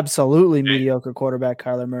 Yep, absolutely mediocre quarterback,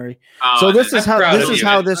 Kyler Murray. Oh, So this is how a this really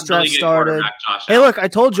draft good started. quarterback, Josh Hey, Allen. look, I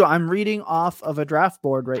told you I'm reading off of a draft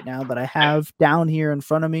board right now that I have down here in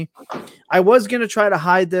front of me. I was gonna try to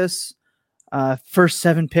hide this. First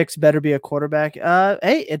 7 picks better be a quarterback.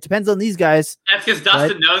 Hey, it depends on these guys. That's because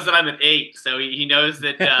Dustin knows that I'm at 8, so he knows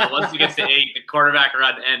that once he gets to 8, the quarterback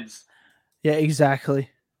run ends. Yeah,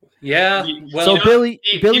 exactly. Yeah. So Billy,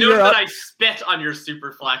 He knows you're that up. I spit on your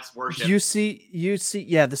super flex worship. You see,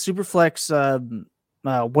 yeah, the super flex.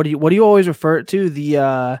 What do you always refer it to?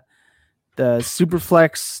 The super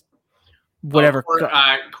flex, whatever.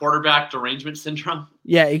 Quarterback derangement syndrome.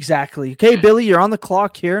 Yeah, exactly. Okay, Billy, you're on the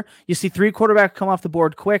clock here. You see 3 quarterback come off the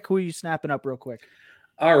board quick. Who are you snapping up real quick?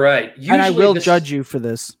 All right. And I will judge you for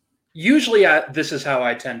this. Usually, this is how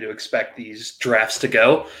I tend to expect these drafts to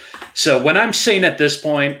go. So when I'm saying at this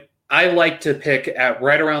point, I like to pick at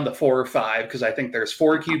right around the 4 or 5 because I think there's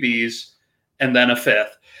 4 QBs and then a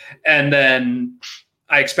 5th. And then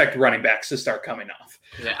I expect running backs to start coming off.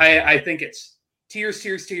 Yeah. I think it's tiers,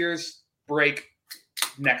 break,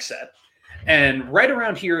 next set. And right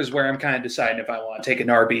around here is where I'm kind of deciding if I want to take an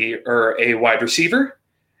RB or a wide receiver.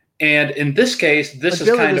 And in this case, this is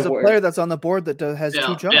Billy, kind there's of a where... player that's on the board that has 2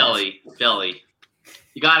 jobs. Billy.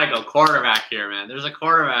 You got to go quarterback here, man. There's a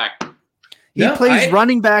quarterback. He plays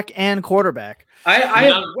running back and quarterback.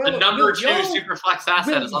 The number 2 super flex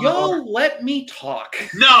asset is on the board. Let me talk.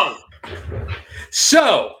 No.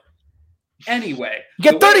 So, anyway.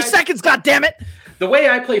 You get 30 seconds, goddammit! The way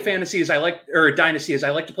I play fantasy dynasty is I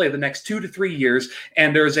like to play the next 2 to 3 years,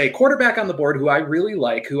 and there's a quarterback on the board who I really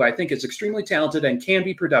like, who I think is extremely talented and can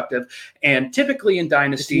be productive. And typically in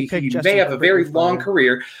dynasty, he may have a very long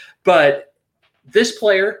career, but this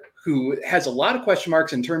player who has a lot of question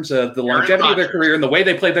marks in terms of the longevity of their career and the way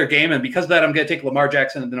they play their game, and because of that, I'm going to take Lamar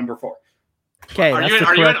Jackson at the number 4. Okay, are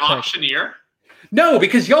you an auctioneer? No,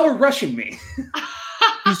 because y'all were rushing me.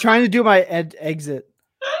 He's trying to do my exit.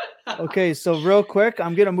 Okay, so real quick,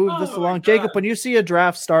 I'm going to move this along. Jacob, when you see a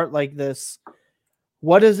draft start like this,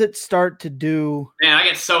 what does it start to do? Man, I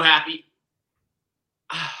get so happy.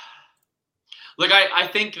 Look, I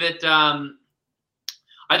think that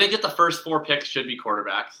the first 4 picks should be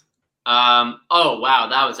quarterbacks. Oh wow,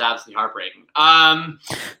 that was absolutely heartbreaking.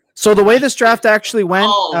 So the way this draft actually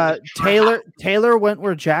went, Taylor went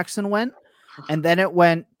where Jackson went, and then it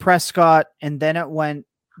went Prescott, and then it went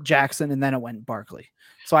Jackson, and then it went Barkley.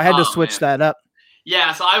 So I had to switch that up.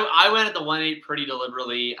 Yeah, so I went at the 1.8 pretty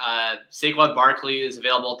deliberately. Saquon Barkley is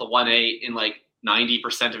available at the 1.8 in like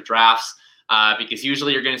 90% of drafts because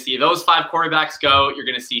usually you're going to see those 5 quarterbacks go, you're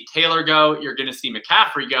going to see Taylor go, you're going to see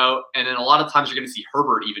McCaffrey go, and then a lot of times you're going to see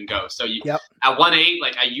Herbert even go. So at 1.8,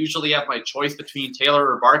 like I usually have my choice between Taylor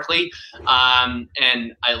or Barkley, and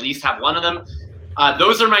I at least have one of them.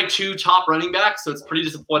 Those are my 2 top running backs, so it's pretty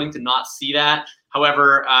disappointing to not see that.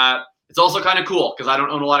 However, it's also kind of cool because I don't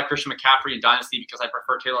own a lot of Christian McCaffrey in Dynasty because I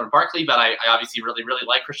prefer Taylor and Barkley, but I obviously really, really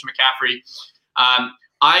like Christian McCaffrey.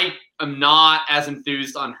 I am not as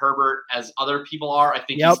enthused on Herbert as other people are. I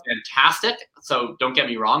think he's fantastic. So don't get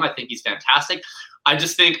me wrong. I think he's fantastic. I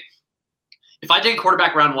just think if I take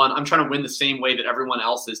quarterback round 1, I'm trying to win the same way that everyone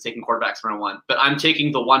else is taking quarterbacks round 1, but I'm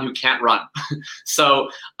taking the one who can't run.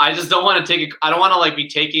 So I just don't want to take I don't want to like be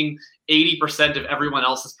taking 80% of everyone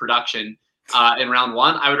else's production in round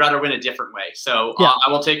 1. I would rather win a different way. So I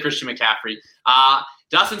will take Christian McCaffrey.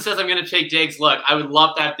 Dustin says I'm going to take Diggs. Look, I would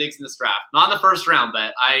love to have Diggs in this draft. Not in the first round,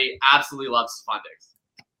 but I absolutely love Stephon Diggs.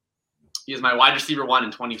 He is my wide receiver 1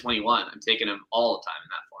 in 2021. I'm taking him all the time in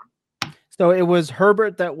that form. So it was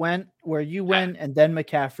Herbert that went where you went, and then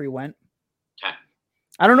McCaffrey went. Okay.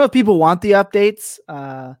 I don't know if people want the updates.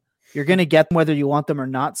 You're going to get them whether you want them or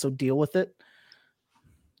not, so deal with it.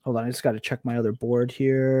 Hold on, I just got to check my other board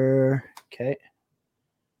here. Okay.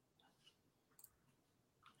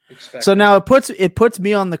 So now it puts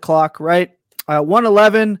me on the clock, right?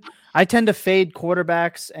 111. I tend to fade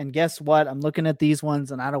quarterbacks, and guess what? I'm looking at these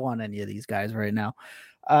ones, and I don't want any of these guys right now.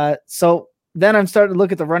 So then I'm starting to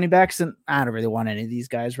look at the running backs, and I don't really want any of these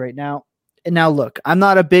guys right now. And now look, I'm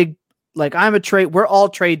not a big I'm a trade. We're all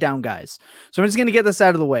trade down guys, so I'm just gonna get this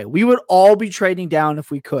out of the way. We would all be trading down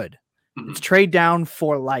if we could. It's trade down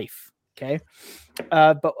for life. Okay.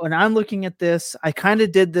 But when I'm looking at this, I kind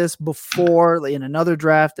of did this before in another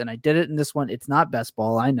draft, and I did it in this one. It's not best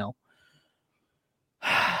ball, I know.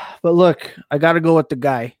 But look, I got to go with the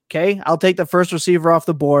guy. Okay. I'll take the first receiver off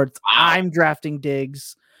the board. I'm drafting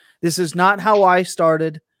Diggs. This is not how I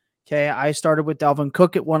started. Okay. I started with Dalvin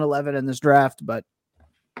Cook at 111 in this draft, but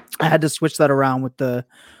I had to switch that around with the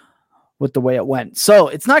way it went. So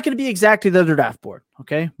it's not going to be exactly the other draft board.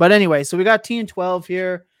 Okay. But anyway, so we got T and 12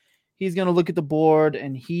 here. He's going to look at the board,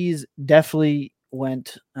 and he's definitely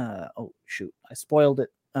went. Oh, shoot. I spoiled it.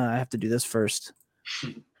 I have to do this first.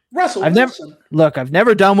 Russell I've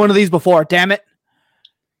never done one of these before. Damn it.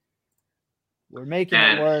 We're making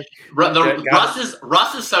it work.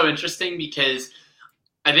 Russ is so interesting because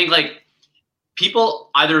I think like people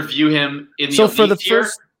either view him in the elite tier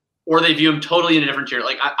or they view him totally in a different tier.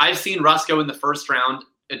 Like I've seen Russ go in the first round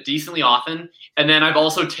decently often, and then I've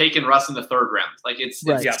also taken Russ in the third round. Like it's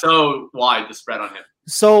so wide, the spread on him.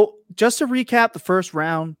 So just to recap the first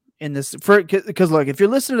round in this, because look, if you're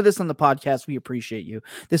listening to this on the podcast, we appreciate you.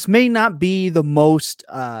 This may not be the most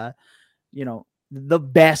the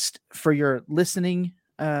best for your listening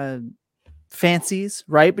fancies,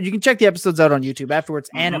 right? But you can check the episodes out on YouTube afterwards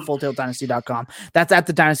and at FullTiltDynasty.com. That's at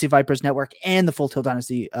the Dynasty Vipers Network and the Full Tilt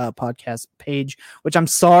Dynasty podcast page, which I'm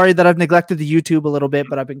sorry that I've neglected the YouTube a little bit,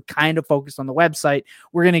 but I've been kind of focused on the website.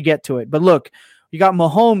 We're going to get to it. But look, you got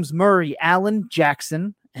Mahomes, Murray, Allen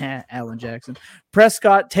Jackson,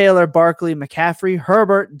 Prescott, Taylor, Barkley, McCaffrey,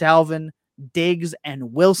 Herbert, Dalvin, Diggs,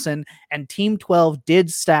 and Wilson, and Team 12 did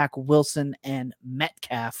stack Wilson and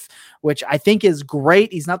Metcalf, which I think is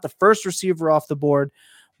great. He's not the first receiver off the board,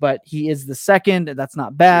 but he is the second. That's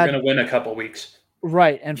not bad. You're going to win a couple weeks.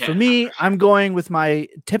 Right. And for me, I'm going with my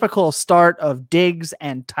typical start of Diggs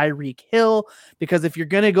and Tyreek Hill, because if you're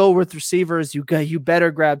going to go with receivers, you better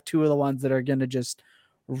grab 2 of the ones that are going to just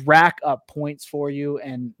rack up points for you.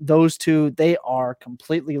 And those 2, they are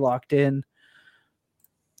completely locked in.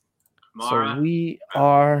 So we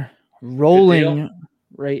are rolling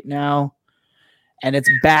right now, and it's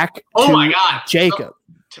back to my God. Jakob.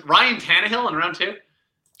 So, Ryan Tannehill in round 2?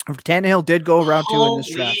 Tannehill did go round 2 in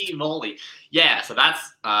this draft. Holy moly. Yeah, so that's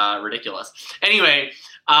ridiculous. Anyway,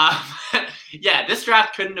 this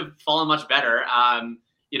draft couldn't have fallen much better. I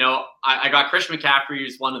got Christian McCaffrey,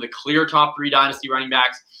 who's one of the clear top 3 dynasty running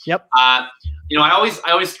backs. Yep. I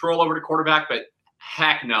always scroll over to quarterback, but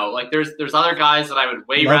heck no. Like there's other guys that I would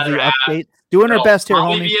rather have. Doing our best here,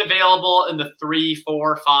 probably homie. Be available in the 3,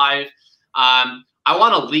 4, 5. I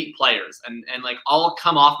want elite players, and like I'll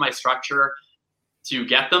come off my structure to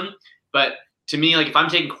get them. But to me, like if I'm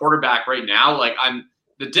taking quarterback right now, like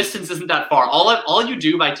the distance isn't that far. All you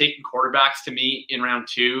do by taking quarterbacks to me in round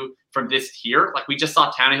 2 from this tier, like we just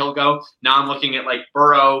saw Tannehill go. Now I'm looking at like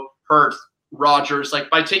Burrow, Hurts, Rodgers. Like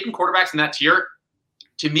by taking quarterbacks in that tier,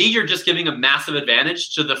 to me, you're just giving a massive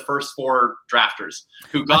advantage to the first 4 drafters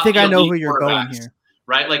who got. I think I know who you're going here.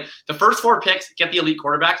 Right? Like the first 4 picks get the elite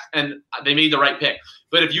quarterbacks, and they made the right pick.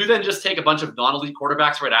 But if you then just take a bunch of non-elite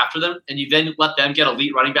quarterbacks right after them, and you then let them get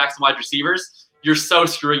elite running backs and wide receivers, you're so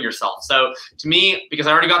screwing yourself. So to me, because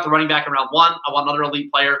I already got the running back in round 1, I want another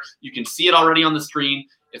elite player. You can see it already on the screen.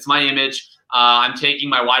 It's my image. I'm taking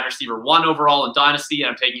my wide receiver 1 overall in Dynasty, and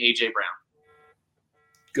I'm taking A.J. Brown.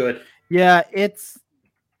 Good. Yeah,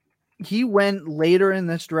 he went later in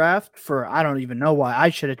this draft for, I don't even know why I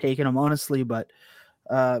should have taken him, honestly, but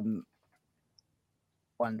 1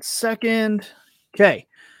 second. Okay.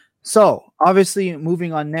 So obviously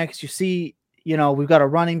moving on next, you see, we've got a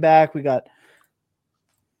running back.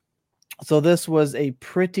 So this was a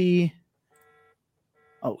pretty,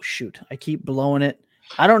 oh shoot, I keep blowing it.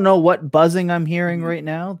 I don't know what buzzing I'm hearing right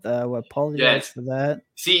now. Apologize for that.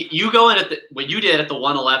 See, you go in at what you did at the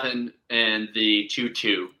 111 and the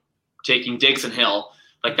 2-2, taking Diggs and Hill.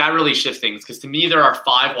 Like that really shifts things, because to me there are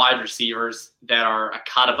 5 wide receivers that are a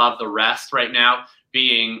cut above the rest right now,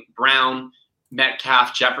 being Brown,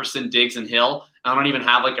 Metcalf, Jefferson, Diggs, and Hill. I don't even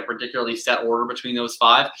have like a particularly set order between those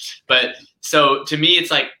 5. But so to me,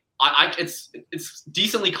 it's like it's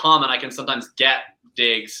decently common. I can sometimes get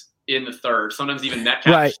Diggs in the 3rd, sometimes even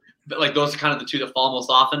Metcalf. Right. But like those are kind of the 2 that fall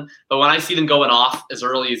most often. But when I see them going off as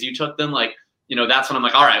early as you took them, like, that's when I'm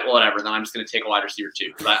like, all right, well, whatever. Then I'm just going to take a wide receiver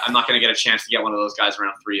too, because I'm not going to get a chance to get one of those guys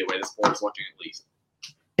around 3 the way this board is looking at least.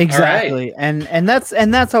 Exactly. Right. And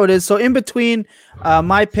that's how it is. So in between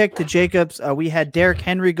my pick to Jacob's, we had Derrick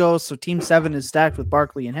Henry go. So team 7 is stacked with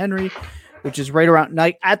Barkley and Henry, which is right around,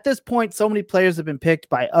 like at this point, so many players have been picked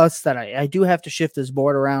by us that I do have to shift this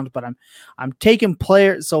board around, but I'm taking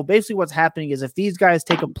players. So basically what's happening is if these guys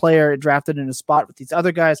take a player drafted in a spot with these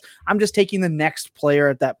other guys, I'm just taking the next player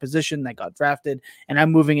at that position that got drafted and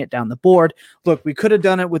I'm moving it down the board. Look, we could have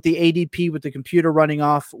done it with the ADP with the computer running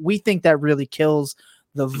off. We think that really kills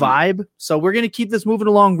the vibe. So we're going to keep this moving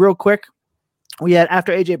along real quick. We had,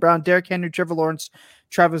 after A.J. Brown, Derrick Henry, Trevor Lawrence,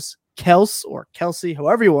 Travis Kelce, or Kelsey,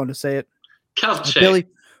 however you want to say it. Billy,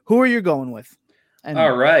 who are you going with?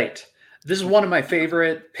 All right. This is one of my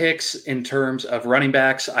favorite picks in terms of running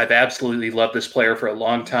backs. I've absolutely loved this player for a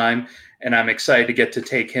long time, and I'm excited to get to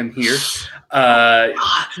take him here.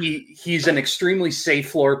 He's an extremely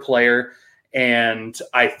safe floor player, and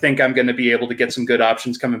I think I'm going to be able to get some good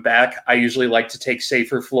options coming back. I usually like to take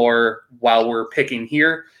safer floor while we're picking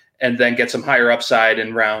here, and then get some higher upside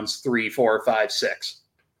in rounds 3, 4, 5, 6.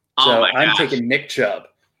 So I'm taking Nick Chubb.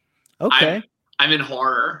 Okay. I'm in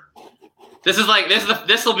horror. This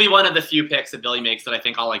will be one of the few picks that Billy makes that I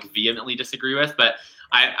think I'll like vehemently disagree with, but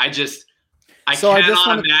I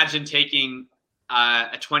cannot imagine taking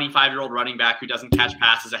a 25-year-old running back who doesn't catch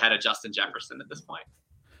passes ahead of Justin Jefferson at this point.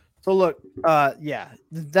 So look,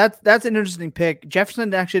 that's an interesting pick.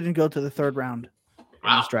 Jefferson actually didn't go to the 3rd round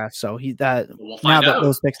in this draft, so we'll find out.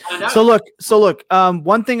 Those picks. So look,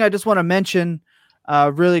 one thing I just want to mention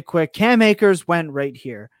really quick, Cam Akers went right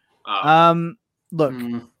here.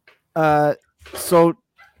 So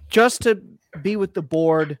just to be with the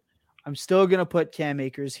board, I'm still going to put Cam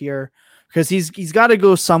Akers here because he's got to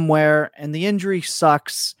go somewhere, and the injury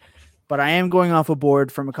sucks, but I am going off a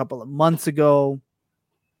board from a couple of months ago.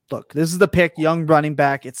 Look, this is the pick, young running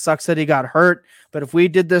back. It sucks that he got hurt, but if we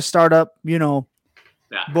did this startup,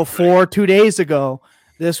 before 2 days ago,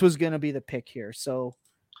 this was going to be the pick here. So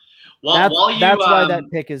that's why that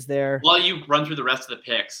pick is there. While you run through the rest of the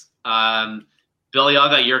picks, Billy, I'll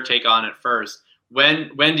get your take on it first. When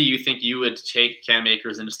do you think you would take Cam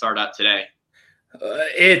Akers into startup today?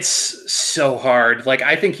 It's so hard. Like,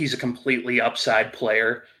 I think he's a completely upside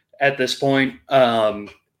player at this point.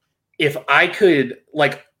 If I could,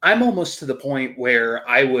 like, I'm almost to the point where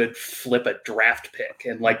I would flip a draft pick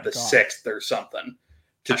in like the 6th or something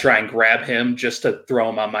to try and grab him just to throw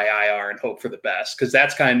him on my IR and hope for the best. Because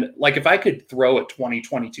that's kind of like, if I could throw a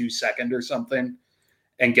 2022 second or something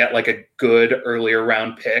and get like a good earlier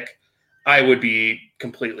round pick, I would be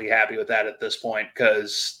completely happy with that at this point.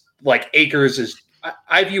 Because like Akers is,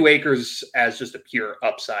 I view Akers as just a pure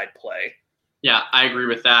upside play. Yeah, I agree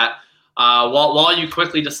with that. While you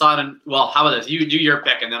quickly decide on, well, how about this? You do your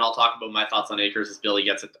pick, and then I'll talk about my thoughts on Akers as Billy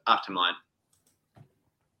gets it up to mine.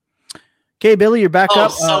 Okay, Billy, you're back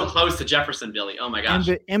up. So close to Jefferson, Billy. Oh my gosh.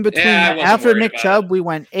 In between, after Nick Chubb, we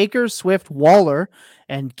went Akers, Swift, Waller,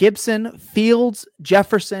 and Gibson, Fields,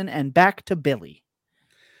 Jefferson, and back to Billy.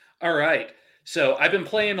 All right. So I've been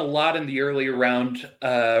playing a lot in the earlier rounds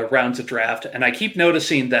of draft, and I keep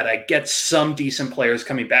noticing that I get some decent players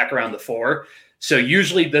coming back around the 4. So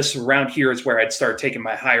usually this round here is where I'd start taking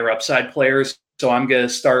my higher upside players. So I'm going to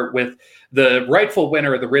start with the rightful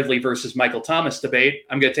winner of the Ridley versus Michael Thomas debate.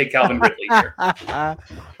 I'm going to take Calvin Ridley here.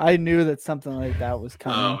 I knew that something like that was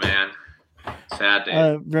coming. Oh, man. Sad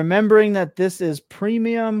day. Remembering that this is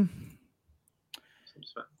premium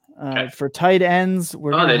for tight ends.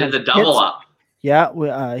 They did the double up.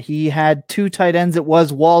 Yeah, he had 2 tight ends. It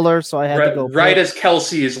was Waller, so I had to go. Right as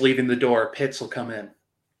Kelsey is leaving the door, Pitts will come in.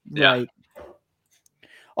 Right.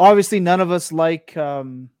 Obviously, none of us like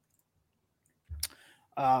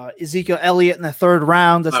Ezekiel Elliott in the 3rd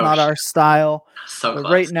round. That's not our style. So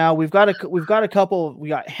right now, we've got a couple. We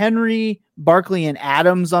got Henry, Barkley, and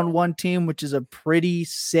Adams on one team, which is a pretty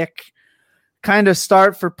sick kind of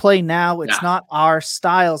start for play now. It's not our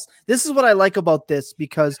styles. This is what I like about this,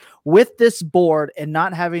 because with this board and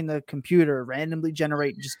not having the computer randomly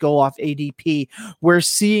generate and just go off ADP, we're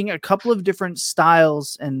seeing a couple of different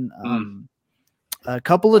styles and a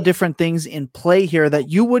couple of different things in play here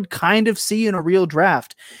that you would kind of see in a real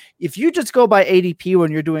draft. If you just go by ADP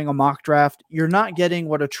when you're doing a mock draft, you're not getting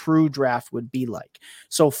what a true draft would be like.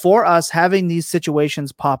 So for us, having these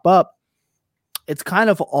situations pop up, it's kind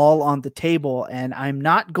of all on the table, and I'm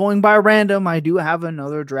not going by random. I do have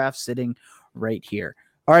another draft sitting right here.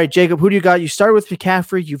 All right, Jacob, who do you got? You start with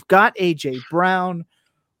McCaffrey. You've got A.J. Brown.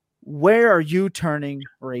 Where are you turning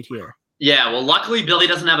right here? Yeah, well, luckily Billy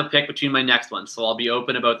doesn't have a pick between my next one, so I'll be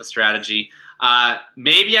open about the strategy.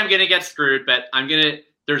 Maybe I'm going to get screwed, but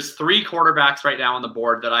there's 3 quarterbacks right now on the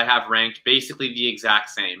board that I have ranked basically the exact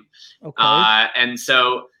same. Okay. And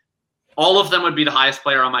so all of them would be the highest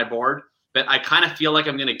player on my board, but I kind of feel like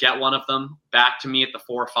I'm going to get one of them back to me at the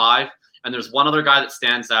 4 or 5. And there's one other guy that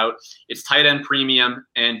stands out. It's tight end premium,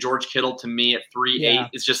 and George Kittle to me at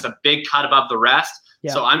 3-8 is just a big cut above the rest.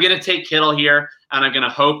 Yeah. So I'm going to take Kittle here, and I'm going to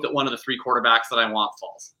hope that one of the 3 quarterbacks that I want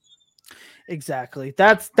falls. Exactly.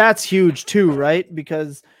 That's huge too, right?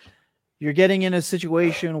 Because you're getting in a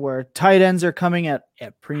situation where tight ends are coming at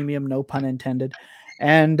premium, no pun intended,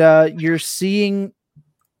 and you're seeing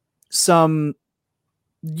some,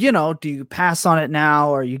 do you pass on it now,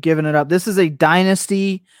 or are you giving it up? This is a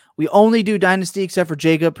dynasty. We only do dynasty except for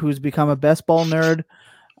Jacob, who's become a best ball nerd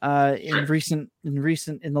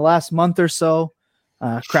in the last month or so.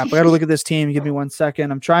 Crap, I got to look at this team. Give me 1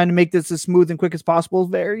 second. I'm trying to make this as smooth and quick as possible.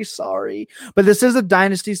 Very sorry. But this is a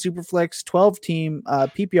Dynasty Superflex 12-team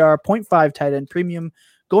PPR 0.5 tight end premium,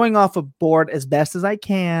 going off a board as best as I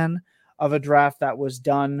can of a draft that was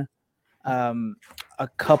done a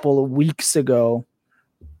couple of weeks ago.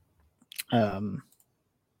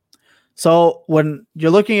 So when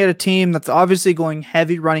you're looking at a team that's obviously going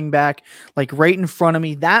heavy running back, like right in front of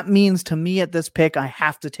me, that means to me at this pick, I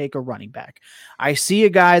have to take a running back. I see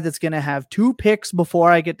a guy that's going to have 2 picks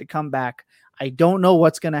before I get to come back. I don't know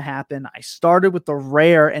what's going to happen. I started with the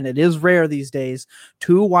rare, and it is rare these days,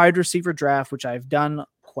 2 wide receiver draft, which I've done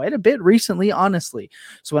quite a bit recently, honestly.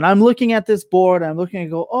 So when I'm looking at this board, I'm looking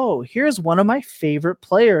and go, oh, here's one of my favorite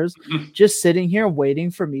players just sitting here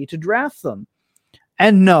waiting for me to draft them.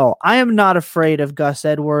 And no, I am not afraid of Gus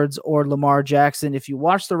Edwards or Lamar Jackson. If you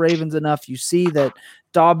watch the Ravens enough, you see that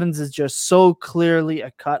Dobbins is just so clearly a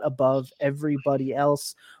cut above everybody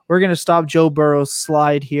else. We're going to stop Joe Burrow's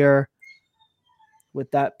slide here with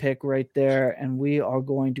that pick right there, and we are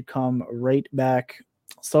going to come right back.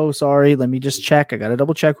 So sorry. Let me just check. I got to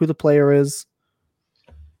double check who the player is.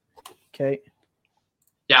 Okay.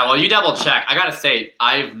 Yeah, well, you double check. I got to say,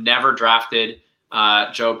 I've never drafted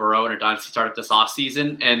Joe Burrow in a dynasty start this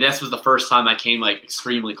offseason, and this was the first time I came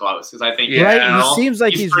extremely close, because I think he seems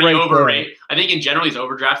like he's pretty right overrated. I think in general he's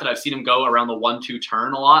overdrafted. I've seen him go around the 1-2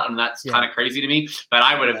 turn a lot, and that's kind of crazy to me. But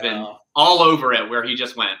I would have been all over it where he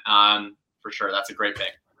just went. For sure, that's a great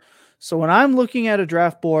pick. So when I'm looking at a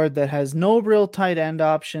draft board that has no real tight end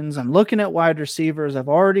options, I'm looking at wide receivers. I've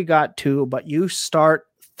already got 2, but you start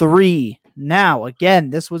 3 now. Again,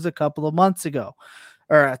 this was a couple of months ago.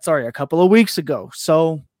 A couple of weeks ago.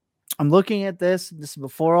 So I'm looking at this. This is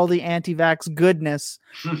before all the anti-vax goodness.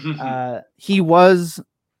 He was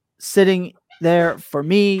sitting there for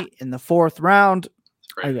me in the 4th round.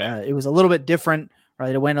 It was a little bit different,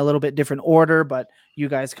 right? It went a little bit different order, but you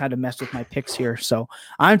guys kind of messed with my picks here. So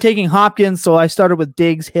I'm taking Hopkins. So I started with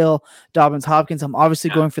Diggs, Hill, Dobbins, Hopkins. I'm obviously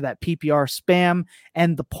going for that PPR spam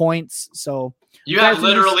and the points. So you have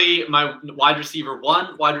literally my wide receiver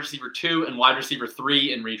 1, wide receiver 2, and wide receiver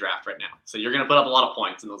 3 in redraft right now. So you're going to put up a lot of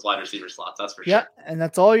points in those wide receiver slots. That's for sure. Yeah, and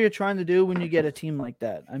that's all you're trying to do when you get a team like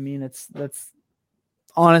that. I mean, that's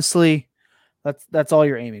honestly, that's all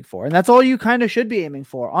you're aiming for, and that's all you kind of should be aiming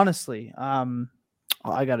for, honestly.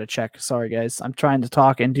 Oh, I gotta check. Sorry, guys. I'm trying to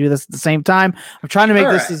talk and do this at the same time. I'm trying to make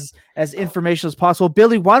this as informational as possible.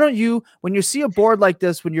 Billy, why don't you, when you see a board like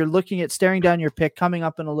this, when you're looking at staring down your pick coming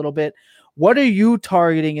up in a little bit, what are you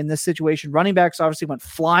targeting in this situation? Running backs obviously went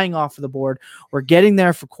flying off of the board. We're getting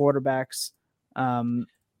there for quarterbacks.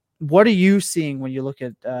 What are you seeing when you look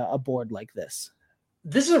at a board like this?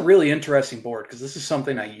 This is a really interesting board because this is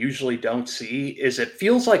something I usually don't see. Is it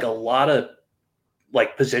feels like a lot of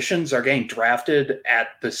like positions are getting drafted at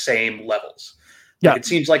the same levels. Yeah, it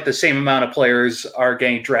seems like the same amount of players are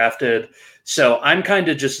getting drafted. So I'm kind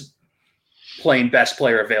of just playing best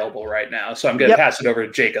player available right now. So I'm going to pass it over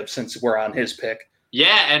to Jacob since we're on his pick.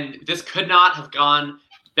 Yeah, and this could not have gone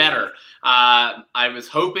better. I was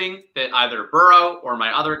hoping that either Burrow or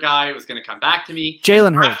my other guy was going to come back to me.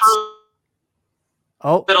 Jalen Hurts.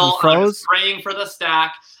 Oh, I was praying for the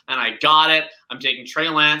stack, and I got it. I'm taking Trey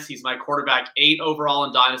Lance. He's my quarterback 8 overall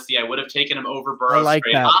in Dynasty. I would have taken him over Burrow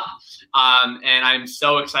straight up. And I'm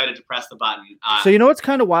so excited to press the button. So you know what's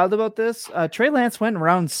kind of wild about this? Trey Lance went in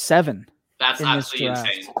round 7. That's absolutely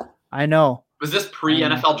insane. I know. Was this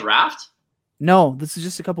pre-NFL draft? No, this is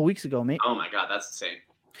just a couple weeks ago, mate. Oh, my God. That's insane.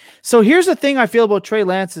 So here's the thing I feel about Trey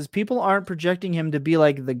Lance is people aren't projecting him to be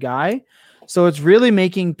like the guy. So it's really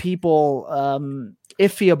making people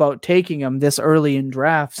iffy about taking him this early in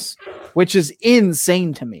drafts, which is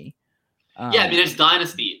insane to me. Yeah, I mean, it's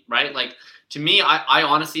Dynasty, right? Like, to me, I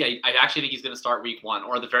honestly, I actually think he's going to start week 1,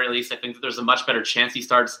 or at the very least, I think that there's a much better chance he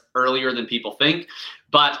starts earlier than people think.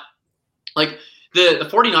 But, like, the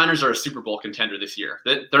 49ers are a Super Bowl contender this year.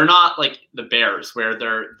 They're not like the Bears, where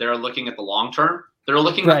they're looking at the long term. They're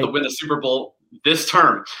looking at to win the Super Bowl this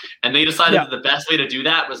term. And they decided that the best way to do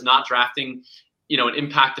that was not drafting, an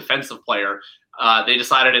impact defensive player. They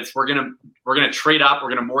decided we're gonna trade up, we're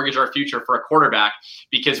gonna mortgage our future for a quarterback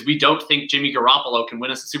because we don't think Jimmy Garoppolo can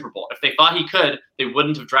win us a Super Bowl. If they thought he could, they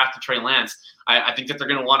wouldn't have drafted Trey Lance. I think that they're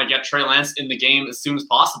gonna want to get Trey Lance in the game as soon as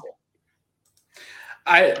possible.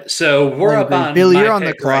 So we're up on Billy, my you're on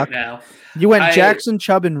the pick right clock now. You went Jackson,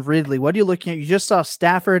 Chubb, and Ridley. What are you looking at? You just saw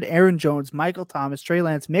Stafford, Aaron Jones, Michael Thomas, Trey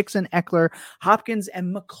Lance, Mixon, Eckler, Hopkins,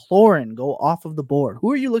 and McLaurin go off of the board. Who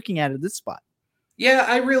are you looking at this spot? Yeah,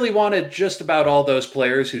 I really wanted just about all those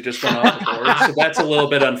players who just went off the board, so that's a little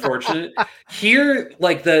bit unfortunate. Here,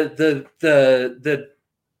 like the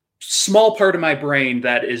small part of my brain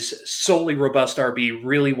that is solely robust RB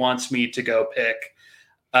really wants me to go pick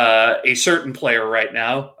a certain player right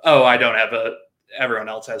now. Oh, I don't have everyone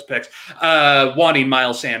else has picks. Wanting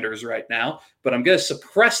Miles Sanders right now, but I'm going to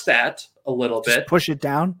suppress that a little bit. Push it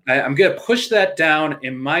down. I'm going to push that down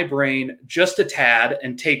in my brain just a tad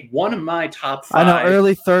and take one of my top 5. I know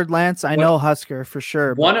early third Lance. I know Husker for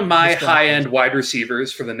sure. One of my high-end wide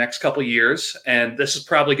receivers for the next couple years, and this is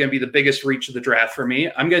probably going to be the biggest reach of the draft for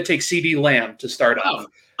me. I'm going to take CeeDee Lamb to start off.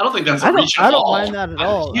 I don't think that's a reach at all. I don't mind that at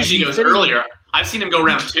all. Usually he goes earlier. I've seen him go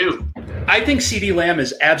round 2. I think CeeDee Lamb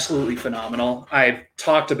is absolutely phenomenal. I've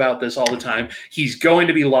talked about this all the time. He's going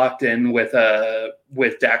to be locked in with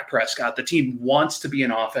Dak Prescott. The team wants to be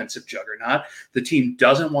an offensive juggernaut. The team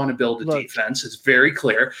doesn't want to build a defense. It's very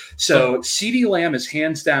clear. So CeeDee Lamb is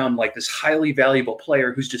hands down like this highly valuable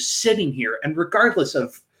player who's just sitting here. And regardless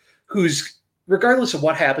of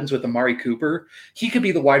what happens with Amari Cooper, he could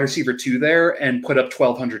be the wide receiver 2 there and put up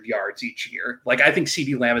 1,200 yards each year. Like, I think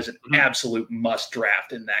CeeDee Lamb is an absolute must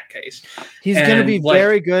draft in that case. He's going to be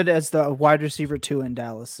very good as the wide receiver 2 in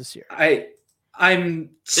Dallas this year. I'm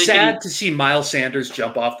sad to see Miles Sanders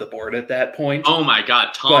jump off the board at that point. Oh my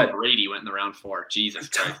God, Tom Brady went in the round 4. Jesus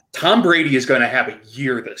Christ. Tom Brady is going to have a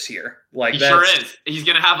year this year. Like, he sure is. He's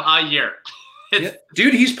going to have a year. Yeah.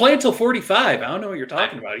 Dude, he's playing till 45. I don't know what you're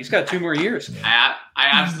talking about. He's got 2 more years. I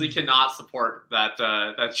absolutely cannot support that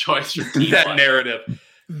choice for team that one. Narrative.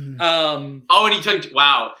 And he took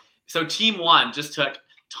So team 1 just took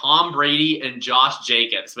Tom Brady and Josh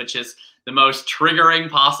Jacobs, which is the most triggering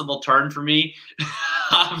possible turn for me.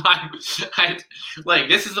 This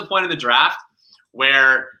is the point of the draft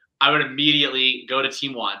where I would immediately go to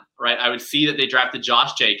team 1, right? I would see that they drafted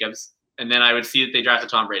Josh Jacobs. And then I would see that they drafted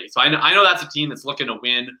Tom Brady. So I know that's a team that's looking to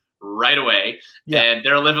win right away. Yeah. And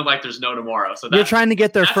they're living like there's no tomorrow. So you're trying to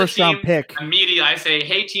get their first round pick. Immediately I say,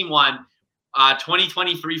 hey, team 1,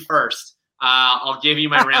 2023 first. I'll give you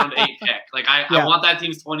my round 8 pick. Like I want that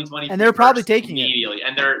team's 2020. And they're probably taking immediately.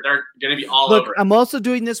 And they're going to be all Look, over it. I'm also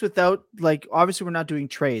doing this without, obviously we're not doing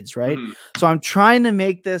trades, right? Mm-hmm. So I'm trying to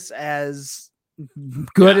make this as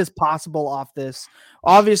good as possible off this.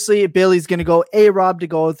 Obviously, Billy's going to go A-Rob to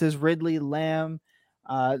go with his Ridley, Lamb.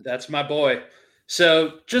 That's my boy.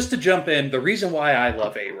 So just to jump in, the reason why I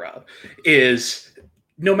love A-Rob is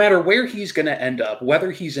no matter where he's going to end up,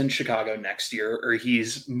 whether he's in Chicago next year or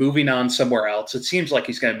he's moving on somewhere else, it seems like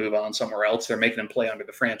he's going to move on somewhere else. They're making him play under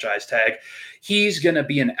the franchise tag. He's going to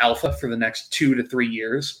be an alpha for the next 2 to 3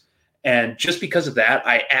 years. And just because of that,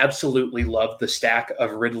 I absolutely love the stack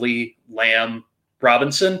of Ridley, Lamb,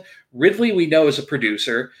 Robinson. Ridley, we know, is a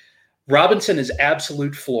producer. Robinson is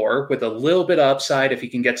absolute floor with a little bit of upside if he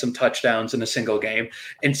can get some touchdowns in a single game.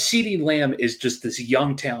 And CeeDee Lamb is just this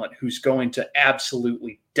young talent who's going to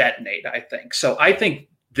absolutely detonate, I think. So I think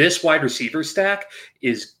this wide receiver stack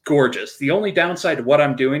is gorgeous. The only downside to what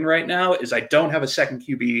I'm doing right now is I don't have a second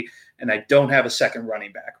QB and I don't have a second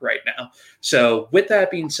running back right now. So with that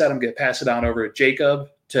being said, I'm going to pass it on over to Jacob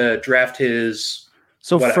to draft his.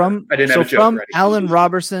 So whatever. from Allen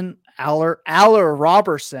Robertson, Aller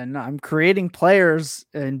Robertson, I'm creating players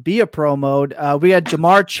in Be a Pro mode. We got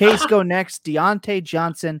Jamar Chase go next, Deontay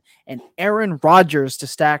Johnson, and Aaron Rodgers to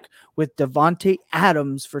stack with Devontae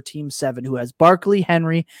Adams for Team 7, who has Barkley,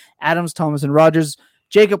 Henry, Adams, Thomas, and Rodgers.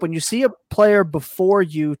 Jacob, when you see a player before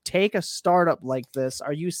you take a startup like this,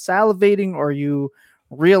 are you salivating or are you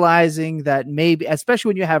realizing that maybe, especially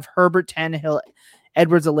when you have Herbert, Tannehill,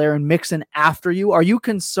 Edwards-Helaire, and Mixon after you, are you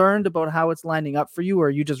concerned about how it's lining up for you, or are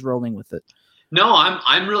you just rolling with it? No,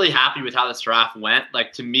 I'm really happy with how this draft went.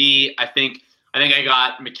 Like, to me, I think I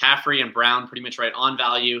got McCaffrey and Brown pretty much right on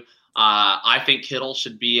value. I think Kittle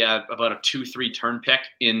should be about a 2-3 turn pick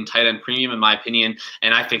in tight end premium, in my opinion,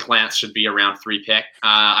 and I think Lance should be around 3 pick.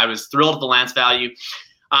 I was thrilled with the Lance value.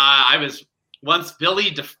 Once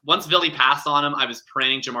Billy passed on him, I was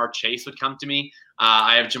praying Jamar Chase would come to me.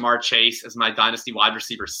 I have Jamar Chase as my dynasty wide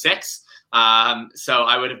receiver 6. So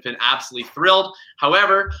I would have been absolutely thrilled.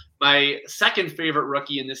 However, my second favorite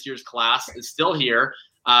rookie in this year's class is still here.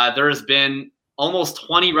 There has been almost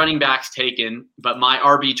 20 running backs taken, but my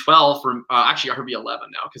RB12 from actually RB11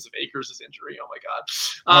 now because of Akers' injury. Oh my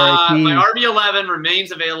God. My RB11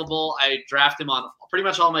 remains available. I draft him on pretty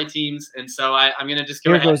much all my teams. And so I'm going to just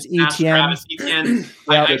go ahead and smash Travis Etienne.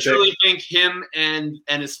 I truly think him and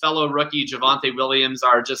his fellow rookie Javonte Williams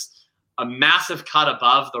are just a massive cut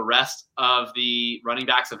above the rest of the running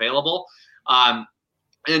backs available. And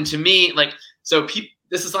to me,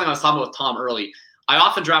 this is something I was talking about with Tom early. I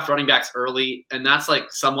often draft running backs early, and that's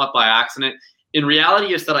like somewhat by accident. In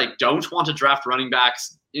reality, is that I don't want to draft running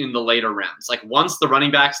backs in the later rounds. Like, once the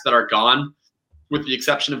running backs that are gone, with the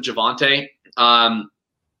exception of Javonte,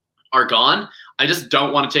 are gone, I just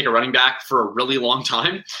don't want to take a running back for a really long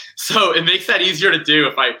time. So it makes that easier to do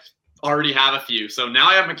if I already have a few. So now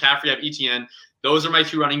I have McCaffrey, I have Etienne. Those are my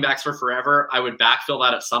 2 running backs for forever. I would backfill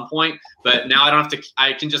that at some point, but now I don't have to.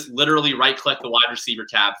 I can just literally right-click the wide receiver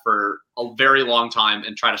tab for a very long time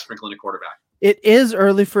and try to sprinkle in a quarterback. It is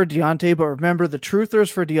early for Deontay, but remember, the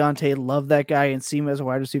truthers for Deontay love that guy and see him as a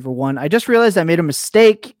wide receiver 1. I just realized I made a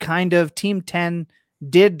mistake, kind of. Team 10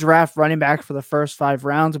 did draft running back for the first 5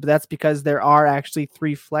 rounds, but that's because there are actually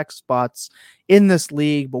 3 flex spots in this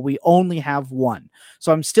league, but we only have 1.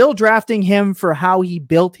 So I'm still drafting him for how he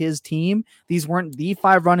built his team. These weren't the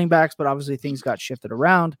 5 running backs, but obviously things got shifted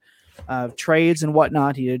around, trades and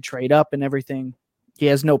whatnot. He did trade up and everything. He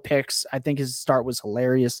has no picks. I think his start was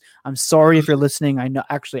hilarious. I'm sorry if you're listening. I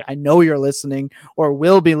know you're listening or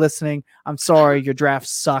will be listening. I'm sorry. Your draft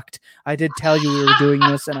sucked. I did tell you we were doing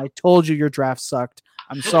this, and I told you your draft sucked.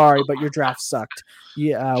 I'm sorry, but your draft sucked.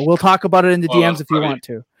 Yeah, we'll talk about it in the DMs if you want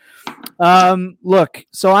to. Look,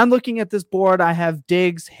 so I'm looking at this board. I have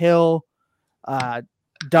Diggs, Hill,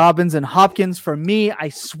 Dobbins, and Hopkins. For me, I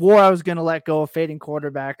swore I was going to let go of fading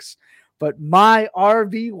quarterbacks, but my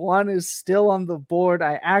RB1 is still on the board.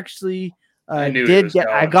 I actually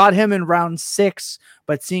I got him in round 6,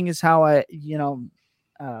 but seeing as how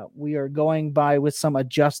we are going by with some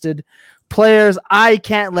adjusted players, I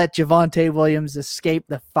can't let Javonte Williams escape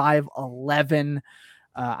the 5'11".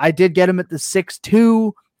 I did get him at the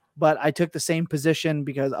 6'2", but I took the same position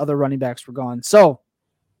because other running backs were gone. So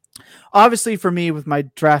obviously for me, with my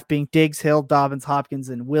draft being Diggs, Hill, Dobbins, Hopkins,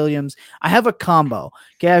 and Williams, I have a combo.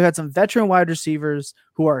 Okay, I've got some veteran wide receivers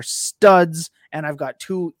who are studs, and I've got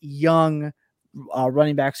 2 young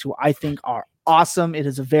running backs who I think are awesome. It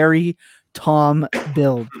is a very Tom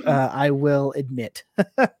build, I will admit.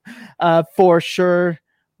 For sure,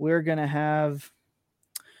 we're going to have...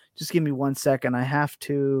 Just give me 1 second. I have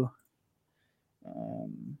to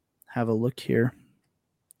have a look here.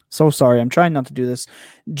 So sorry. I'm trying not to do this.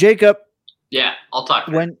 Jacob. Yeah, I'll talk.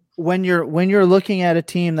 When you're looking at a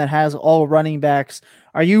team that has all running backs,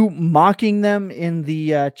 are you mocking them in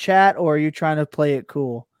the chat, or are you trying to play it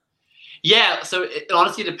cool? Yeah, so it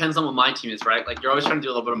honestly depends on what my team is, right? Like, you're always trying to do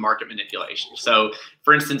a little bit of market manipulation. So,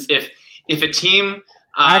 for instance, if a team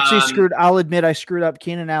I'll admit I screwed up.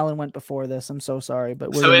 Keenan Allen went before this. I'm so sorry,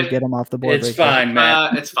 but we're going to get him off the board. It's fine,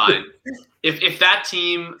 man. It's fine. If that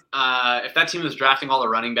team was drafting all the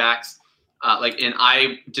running backs, and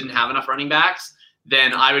I didn't have enough running backs,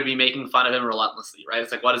 then I would be making fun of him relentlessly, right?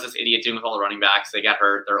 It's like, what is this idiot doing with all the running backs? They got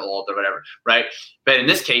hurt, they're old, or whatever, right? But in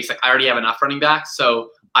this case, like, I already have enough running backs,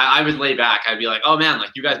 so I would lay back. I'd be like, oh man,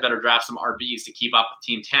 like, you guys better draft some RBs to keep up with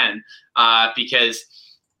Team 10, because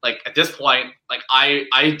like at this point, like I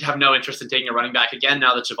have no interest in taking a running back again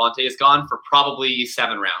now that Javonte is gone for probably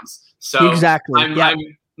 7 rounds. So exactly,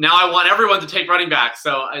 now I want everyone to take running back.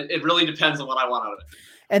 So it really depends on what I want out of it.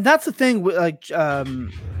 And that's the thing. Like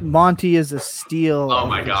Monty is a steal. Oh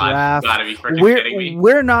my god! Draft. You gotta be freaking kidding me.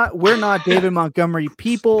 We're not David Montgomery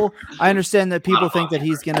people. I understand that people think that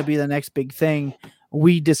he's going to be the next big thing.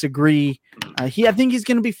 We disagree. I think he's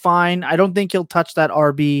going to be fine. I don't think he'll touch that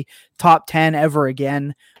RB top 10 ever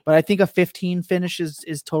again. But I think a 15 finish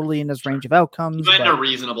is totally in his range of outcomes. He's in a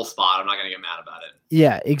reasonable spot. I'm not going to get mad about it.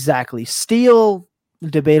 Yeah, exactly. Steal,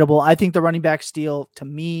 debatable. I think the running back steal to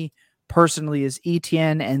me personally is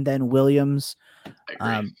Etienne and then Williams.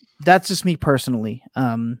 I agree. That's just me personally.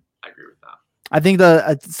 I agree with that. I think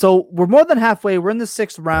so we're more than halfway. We're in the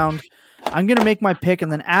 6th round. I'm going to make my pick.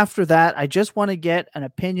 And then after that, I just want to get an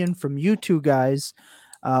opinion from you two guys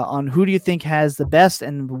on who do you think has the best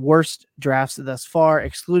and worst drafts thus far,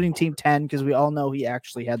 excluding Team 10, because we all know he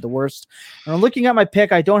actually had the worst. And I'm looking at my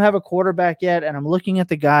pick. I don't have a quarterback yet, and I'm looking at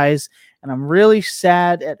the guys, and I'm really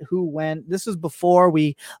sad at who went. This is before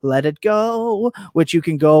we let it go, which you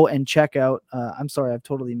can go and check out. I'm sorry, I've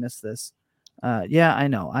totally missed this. Yeah, I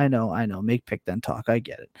know. Make pick then talk. I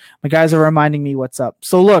get it. My guys are reminding me what's up.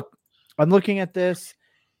 So look, I'm looking at this.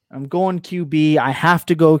 I'm going QB. I have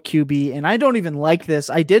to go QB, and I don't even like this.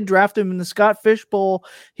 I did draft him in the Scott Fish Bowl.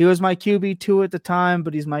 He was my QB2 at the time,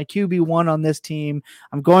 but he's my QB1 on this team.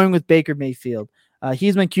 I'm going with Baker Mayfield.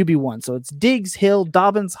 He's my QB1. So it's Diggs, Hill,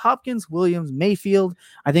 Dobbins, Hopkins, Williams, Mayfield.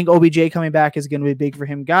 I think OBJ coming back is going to be big for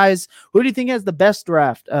him. Guys, who do you think has the best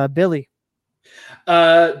draft? Billy.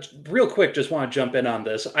 Real quick, just want to jump in on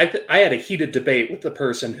this. I had a heated debate with the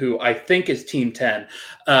person who I think is Team 10,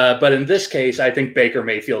 but in this case, I think Baker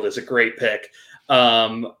Mayfield is a great pick.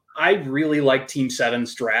 I really like Team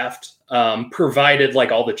 7's draft, provided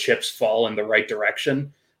like all the chips fall in the right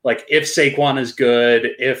direction. Like if Saquon is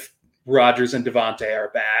good, if Rodgers and Devontae are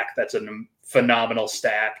back, that's a phenomenal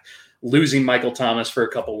stack. Losing Michael Thomas for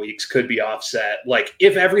a couple weeks could be offset. Like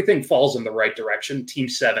if everything falls in the right direction, Team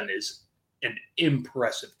 7 is an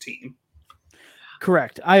impressive team.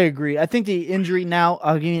 Correct. I agree. I think the injury now,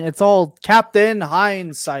 I mean, it's all Captain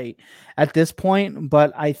hindsight at this point,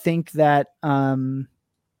 but I think that I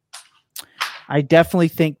definitely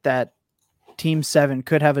think that Team 7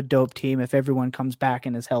 could have a dope team if everyone comes back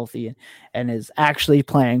and is healthy and is actually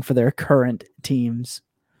playing for their current teams.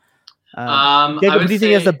 Jacob, who do you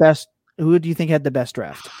think has the best? Who do you think had the best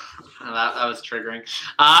draft? That was triggering.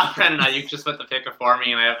 Brendan, you just put the pick before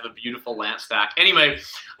me, and I have the beautiful Lance stack. Anyway,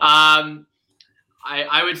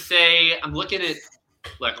 I would say I'm looking at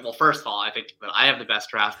well, first of all, I think that I have the best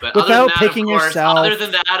draft, but without other than that, picking of course, yourself. Other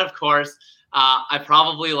than that, of course, I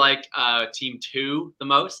probably like Team 2 the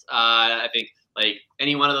most. I think like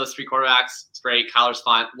any one of those 3 quarterbacks is great. Kyler's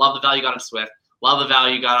fine. Love the value you got on Swift. Love the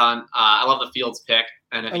value you got on. I love the Fields pick.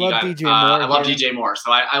 And if I love DJ Moore.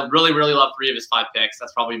 So I really, really love 3 of his 5 picks.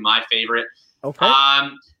 That's probably my favorite. Okay.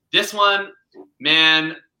 This one,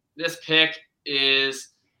 man, this pick is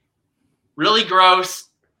really gross.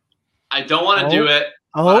 I don't want to do it.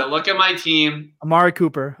 But I look at my team. Amari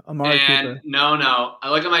Cooper. No. I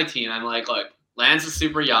look at my team. I'm like, look, Lance is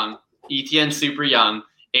super young. Etienne super young.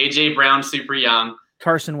 AJ Brown super young.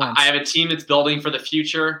 Carson Wentz. I have a team that's building for the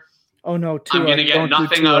future. Oh no! I'm going to get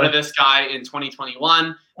nothing out of this guy in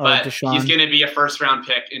 2021, but Deshaun. He's going to be a first-round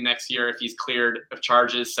pick in next year if he's cleared of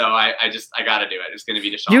charges. So I got to do it. It's going to be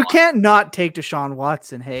Deshaun. You can't not take Deshaun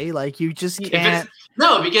Watson. Hey, like you just can't.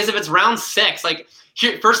 No, because if it's round 6, like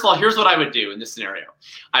first of all, here's what I would do in this scenario.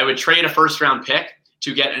 I would trade a first-round pick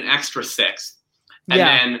to get an extra 6. And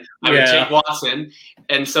then I would take Watson.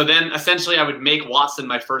 And so then essentially I would make Watson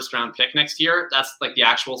my first round pick next year. That's like the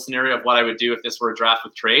actual scenario of what I would do if this were a draft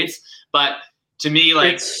with trades. But to me,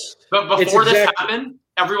 like, but before this happened,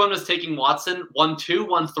 everyone was taking Watson 1-2,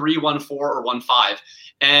 1-3, 1-4, or 1-5.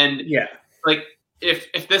 And like if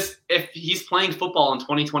he's playing football in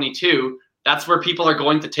 2022, that's where people are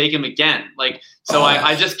going to take him again. Like, so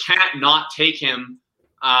I just can't not take him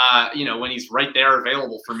when he's right there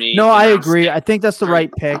available for me. No, I agree. I think that's the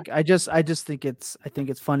right pick. I just think it's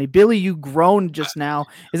funny. Billy, you groaned just now.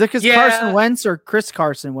 Is it because Carson Wentz or Chris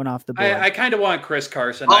Carson went off the board? I kind of want Chris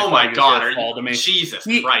Carson. Oh my God! Jesus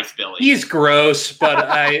Christ, Billy. He's gross, but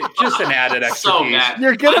just an added expertise. So mad.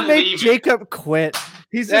 You're gonna make Jacob quit.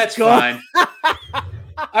 That's fine.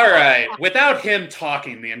 All right. Without him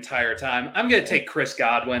talking the entire time, I'm going to take Chris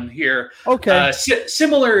Godwin here. Okay.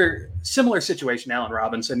 Similar situation, Allen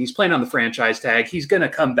Robinson. He's playing on the franchise tag. He's going to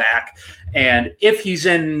come back. And if he's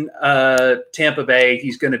in Tampa Bay,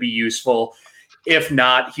 he's going to be useful. If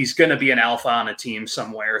not, he's going to be an alpha on a team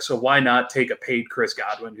somewhere. So why not take a paid Chris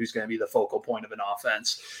Godwin, who's going to be the focal point of an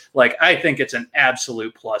offense? I think it's an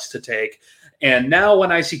absolute plus to take. And now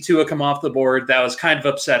when I see Tua come off the board, that was kind of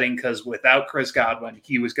upsetting because without Chris Godwin,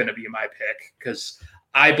 he was going to be my pick because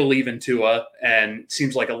I believe in Tua, and it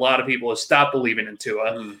seems like a lot of people have stopped believing in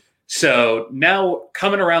Tua. Mm. So now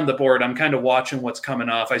coming around the board, I'm kind of watching what's coming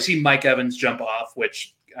off. I see Mike Evans jump off,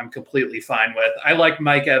 which I'm completely fine with. I like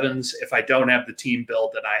Mike Evans if I don't have the team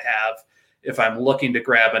build that I have, if I'm looking to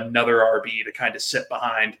grab another RB to kind of sit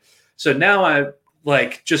behind. So now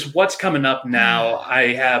just what's coming up now,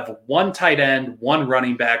 I have one tight end, one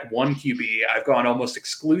running back, one QB. I've gone almost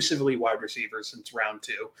exclusively wide receiver since round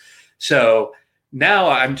 2. So now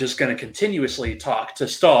I'm just going to continuously talk to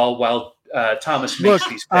Stahl while Thomas makes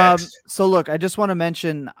these picks. I just want to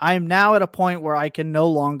mention I'm now at a point where I can no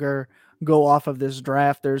longer go off of this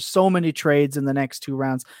draft. There's so many trades in the next 2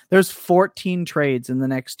 rounds. There's 14 trades in the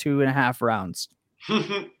next 2.5 rounds.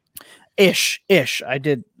 Ish. I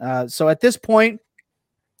did. So at this point,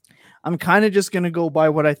 I'm kind of just going to go by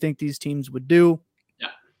what I think these teams would do.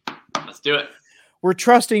 Yeah, let's do it. We're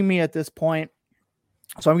trusting me at this point.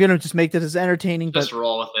 So I'm going to just make this as entertaining, just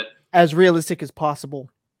roll with it, as realistic as possible.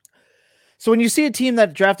 So when you see a team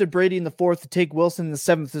that drafted Brady in the 4th to take Wilson in the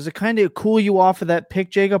 7th, does it kind of cool you off of that pick,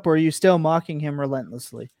 Jacob, or are you still mocking him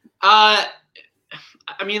relentlessly? I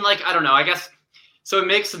don't know. I guess so. It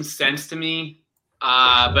makes some sense to me.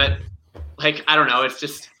 But I don't know. It's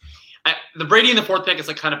just, the Brady in the 4th pick is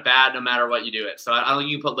kind of bad no matter what you do it. So I don't think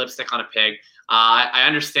you can put lipstick on a pig. I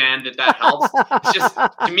understand that helps. It's just,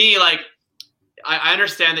 to me, I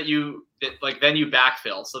understand that then you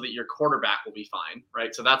backfill so that your quarterback will be fine,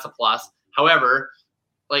 right? So that's a plus. However,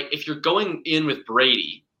 if you're going in with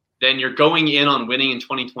Brady, then you're going in on winning in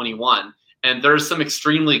 2021, and there's some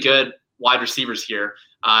extremely good wide receivers here.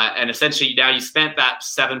 And essentially now you spent that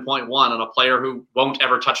 7.1 on a player who won't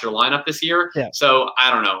ever touch your lineup this year. Yeah. So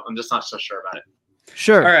I don't know. I'm just not so sure about it.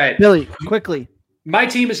 Sure. All right. Billy, quickly. My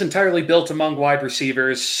team is entirely built among wide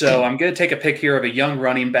receivers, so I'm going to take a pick here of a young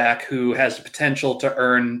running back who has the potential to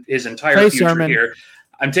earn his entire future here.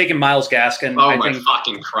 I'm taking Myles Gaskin. Oh, my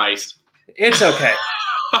fucking Christ. It's okay.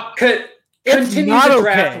 Continue to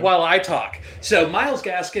draft while I talk. So Myles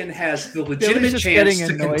Gaskin has the legitimate chance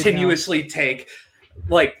to continuously take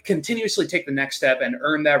the next step and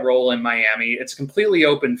earn that role in Miami. It's a completely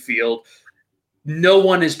open field. No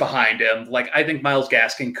one is behind him. I think Myles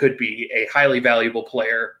Gaskin could be a highly valuable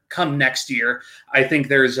player come next year. I think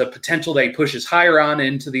there's a potential that he pushes higher on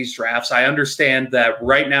into these drafts. I understand that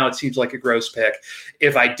right now it seems like a gross pick.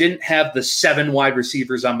 If I didn't have the 7 wide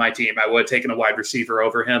receivers on my team, I would have taken a wide receiver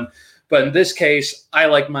over him. But in this case, I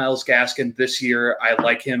like Myles Gaskin this year. I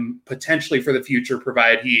like him potentially for the future,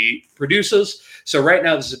 provided he produces. So right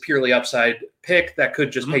now, this is a purely upside pick that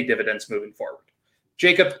could just pay dividends moving forward.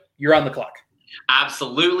 Jacob, you're on the clock.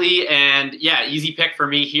 Absolutely. And yeah, easy pick for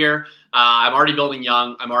me here. I'm already building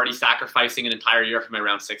young. I'm already sacrificing an entire year for my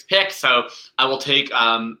round 6 pick. So I will take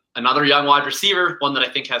another young wide receiver, one that I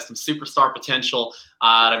think has some superstar potential.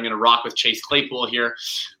 I'm going to rock with Chase Claypool here.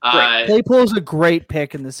 Claypool's a great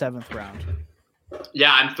pick in the 7th round.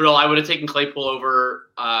 Yeah, I'm thrilled. I would have taken Claypool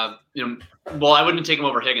over, I wouldn't take him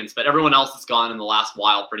over Higgins, but everyone else that's gone in the last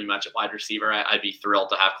while pretty much at wide receiver, I'd be thrilled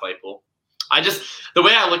to have Claypool. The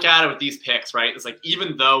way I look at it with these picks, right, is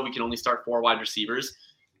even though we can only start 4 wide receivers,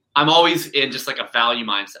 I'm always in just a value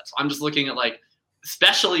mindset. So I'm just looking at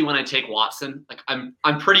especially when I take Watson,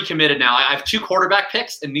 I'm pretty committed now. I have 2 quarterback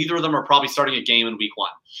picks and neither of them are probably starting a game in week 1.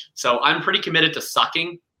 So I'm pretty committed to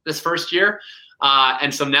sucking this first year.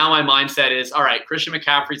 And so now my mindset is, all right, Christian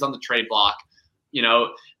McCaffrey's on the trade block,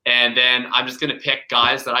 and then I'm just going to pick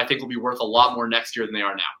guys that I think will be worth a lot more next year than they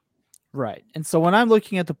are now. Right. And so when I'm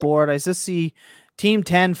looking at the board, I just see Team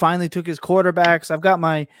 10 finally took his quarterbacks. I've got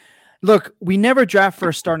look, we never draft for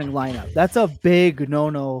a starting lineup. That's a big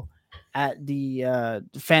no-no at the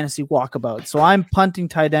fantasy walkabout. So I'm punting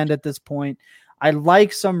tight end at this point. I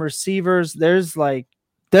like some receivers. There's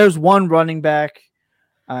one running back.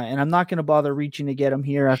 and I'm not going to bother reaching to get him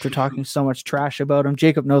here after talking so much trash about him.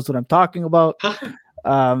 Jacob knows what I'm talking about.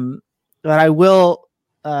 But I will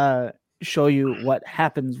show you what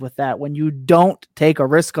happens with that when you don't take a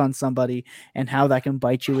risk on somebody and how that can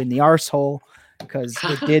bite you in the arsehole, because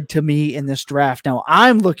it did to me in this draft. Now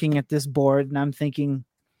I'm looking at this board and I'm thinking,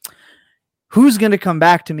 who's going to come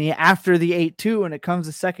back to me after the 8-2 when it comes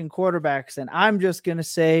to second quarterbacks? And I'm just going to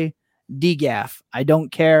say DGAF. I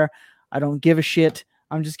don't care. I don't give a shit.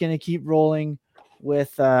 I'm just going to keep rolling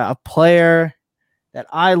with a player that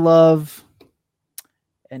I love,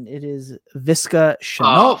 and it is Visca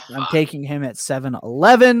Chenault. I'm taking him at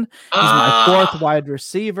 7-11. He's my fourth wide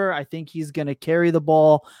receiver. I think he's going to carry the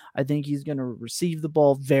ball. I think he's going to receive the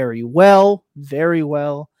ball very well, very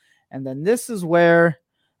well. And then this is where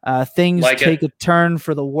things take a turn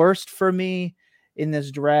for the worst for me in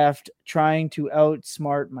this draft, trying to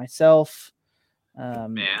outsmart myself.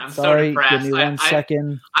 Man, I'm sorry, so depressed. give me 1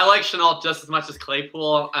 second. I like Chenault just as much as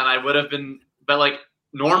Claypool, and I would have been, but like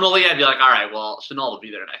normally I'd be like, all right, well, Chenault will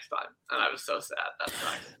be there next time, and I was so sad. That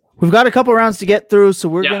sucks. We've got a couple rounds to get through, so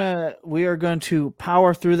we are going to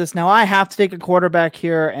power through this. Now I have to take a quarterback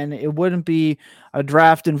here, and it wouldn't be a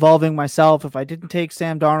draft involving myself if I didn't take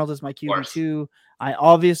Sam Darnold as my QB2. I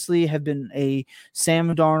obviously have been a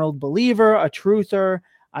Sam Darnold believer, a truther.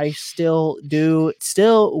 I still do,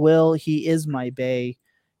 still will. He is my bae.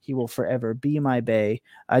 He will forever be my bae.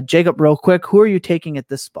 Jacob, real quick, who are you taking at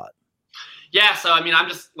this spot? Yeah, so I mean, I'm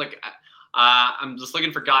just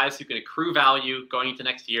looking for guys who can accrue value going into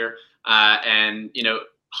next year. And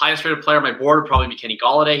highest rated player on my board would probably be Kenny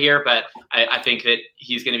Golladay here, but I think that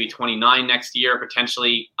he's going to be 29 next year.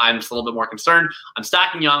 Potentially, I'm just a little bit more concerned. I'm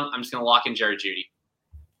stacking young. I'm just going to lock in Jerry Jeudy.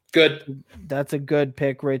 Good. That's a good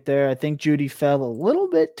pick right there. I think Jeudy fell a little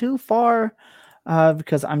bit too far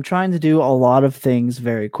because I'm trying to do a lot of things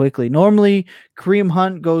very quickly. Normally, Kareem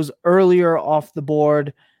Hunt goes earlier off the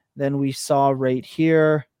board than we saw right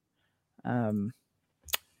here.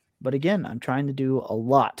 But again, I'm trying to do a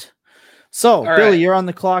lot. So, all Billy, you're on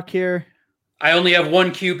the clock here. I only have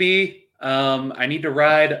one QB. I need to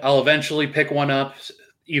ride. I'll eventually pick one up,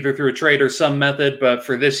 either through a trade or some method. But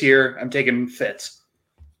for this year, I'm taking Fitz.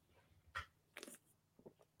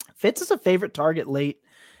 Fitz is a favorite target late.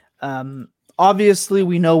 Obviously,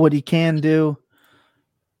 we know what he can do.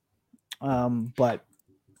 But,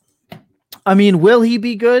 I mean, will he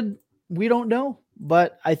be good? We don't know.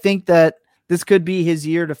 But I think that this could be his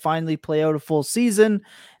year to finally play out a full season,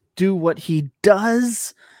 do what he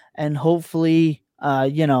does, and hopefully,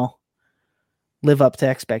 live up to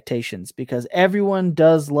expectations, because everyone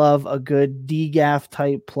does love a good DGAF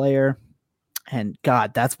type player. And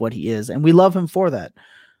God, that's what he is. And we love him for that.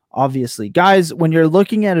 Obviously, guys, when you're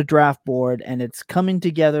looking at a draft board and it's coming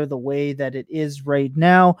together the way that it is right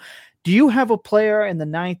now, do you have a player in the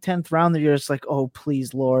 9th, 10th round that you're just like, oh,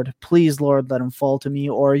 please, Lord, let him fall to me?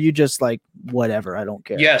 Or are you just like, whatever, I don't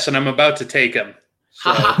care? Yes, and I'm about to take him.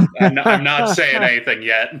 So I'm not saying anything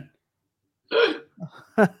yet.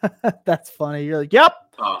 That's funny. You're like, yep,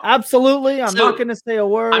 absolutely. I'm not going to say a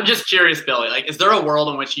word. I'm just curious, Billy. Like, is there a world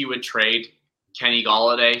in which you would trade Kenny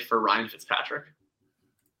Golladay for Ryan Fitzpatrick?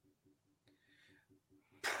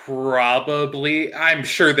 Probably. I'm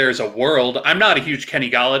sure there's a world. I'm not a huge Kenny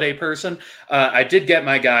Golladay person. I did get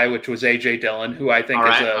my guy, which was A.J. Dillon, who I think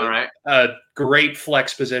is a great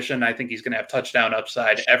flex position. I think he's going to have touchdown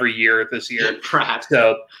upside every year this year.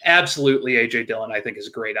 So absolutely A.J. Dillon, I think, is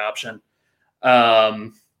a great option.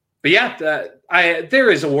 But yeah,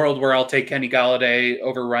 there is a world where I'll take Kenny Golladay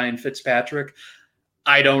over Ryan Fitzpatrick.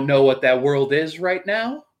 I don't know what that world is right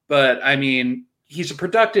now, but I mean, he's a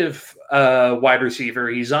productive wide receiver.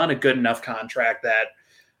 He's on a good enough contract that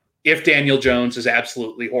if Daniel Jones is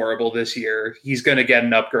absolutely horrible this year, he's going to get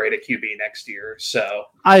an upgrade at QB next year. So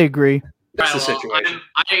I agree. That's the situation.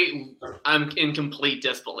 I'm in complete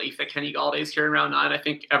disbelief that Kenny Golladay is here in round 9. I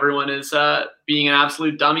think everyone is being an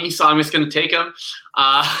absolute dummy, so I'm just going to take him.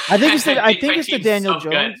 I think it's the Daniel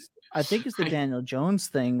Jones. Good. I think it's the Daniel Jones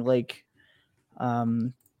thing. Like,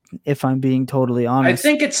 if I'm being totally honest, I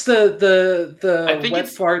think it's the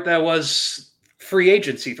wet part that was free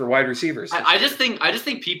agency for wide receivers. I just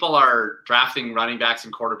think people are drafting running backs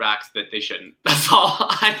and quarterbacks that they shouldn't. That's all.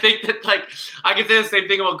 I think that, like, I could say the same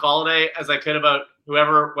thing about Golladay as I could about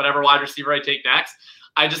whatever wide receiver I take next.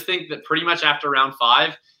 I just think that pretty much after round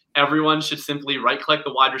 5, everyone should simply right-click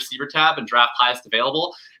the wide receiver tab and draft highest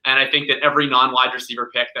available. And I think that every non-wide receiver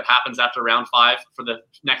pick that happens after round 5 for the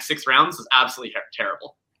next 6 rounds is absolutely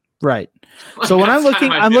terrible. Right. So when I'm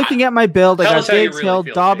looking at my build, I got Diggs, Hill,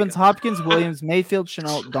 Dobbins, Hopkins, Williams, Mayfield,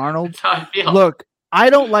 Chenault, Darnold. That's how I feel. Look, I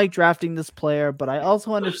don't like drafting this player, but I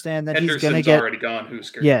also understand that he's going to get already gone.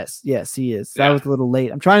 Husker. Yes, he is. That was a little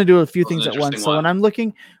late. I'm trying to do a few things at once. So when I'm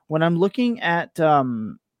looking at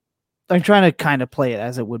I'm trying to kind of play it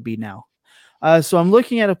as it would be now. So I'm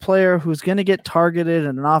looking at a player who's going to get targeted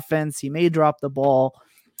in an offense. He may drop the ball.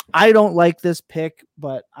 I don't like this pick,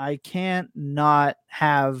 but I can't not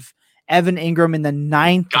have Evan Ingram in the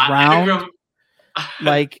 9th round.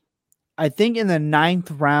 Like, I think in the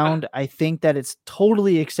 9th round, I think that it's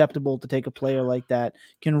totally acceptable to take a player like that.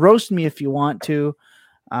 You can roast me if you want to.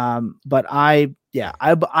 But I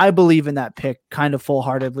believe in that pick kind of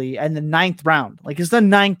full-heartedly. And the 9th round, like, it's the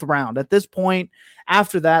 9th round at this point.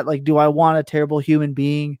 After that, like, do I want a terrible human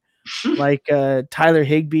being like Tyler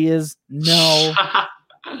Higbee is? No.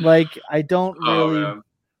 Like, I don't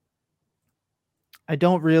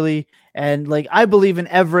really. And like, I believe in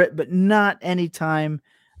Everett, but not anytime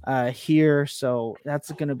here. So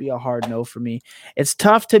that's going to be a hard no for me. It's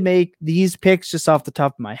tough to make these picks just off the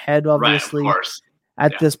top of my head, obviously. Right, of course.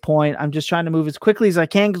 At this point, I'm just trying to move as quickly as I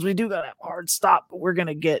can because we do got a hard stop, but we're going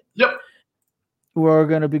to get. Yep. We're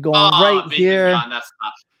going to be going right here. That's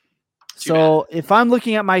so if I'm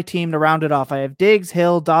looking at my team to round it off, I have Diggs,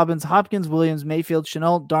 Hill, Dobbins, Hopkins, Williams, Mayfield,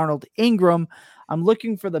 Shenault, Darnold, Ingram. I'm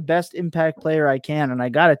looking for the best impact player I can, and I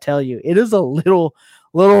got to tell you, it is a little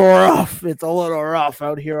rough. It's a little rough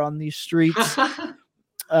out here on these streets.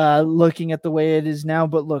 Looking at the way it is now.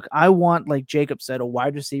 But look, I want, like Jacob said, a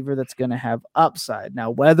wide receiver that's going to have upside.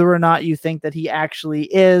 Now, whether or not you think that he actually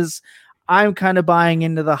is, I'm kind of buying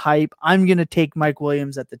into the hype. I'm going to take Mike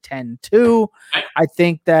Williams at the 10-2. I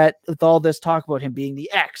think that with all this talk about him being the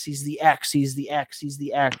X, he's the X, he's the X, he's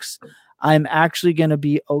the X, I'm actually going to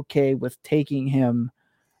be okay with taking him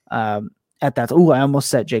at that. Oh, I almost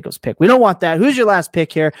set Jacob's pick. We don't want that. Who's your last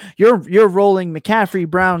pick here? You're rolling McCaffrey,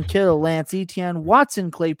 Brown, Kittle, Lance, Etienne, Watson,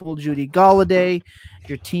 Claypool, Judy, Galladay.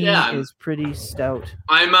 Your team is pretty stout.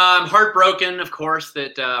 I'm heartbroken, of course,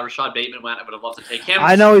 that Rashad Bateman went. I would have loved to take him.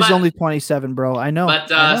 I know he's only 27, bro. I know.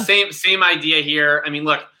 But same idea here. I mean,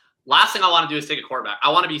 look, last thing I want to do is take a quarterback. I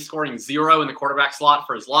want to be scoring 0 in the quarterback slot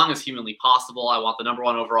for as long as humanly possible. I want the number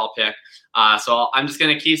 1 overall pick. So I'm just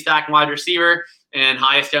going to keep stacking wide receiver. And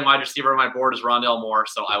highest young wide receiver on my board is Rondale Moore,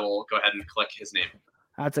 so I will go ahead and click his name.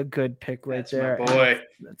 That's a good pick there. My boy.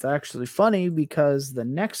 That's actually funny because the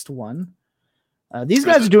next one, these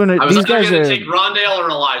guys are doing it. These guys are going to take Rondale or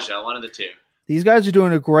Elijah, one of the two. These guys are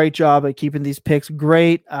doing a great job at keeping these picks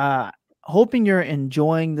great. Hoping you're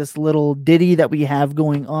enjoying this little ditty that we have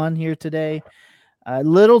going on here today. A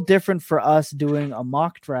little different for us doing a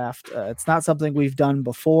mock draft. It's not something we've done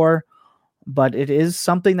before, but it is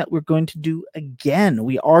something that we're going to do again.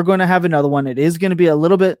 We are going to have another one. It is going to be a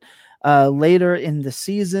little bit later in the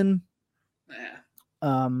season.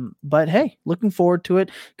 But hey, looking forward to it.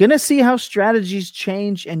 Gonna see how strategies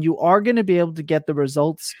change, and you are going to be able to get the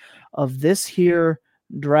results of this here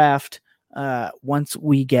draft once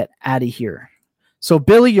we get out of here. So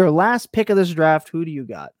Billy, your last pick of this draft, who do you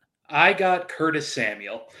got? I got Curtis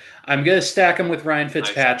Samuel. I'm going to stack him with Ryan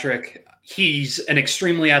Fitzpatrick. Nice. He's an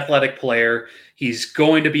extremely athletic player. He's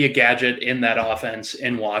going to be a gadget in that offense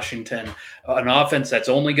in Washington, an offense that's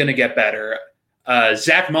only going to get better.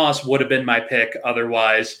 Zach Moss would have been my pick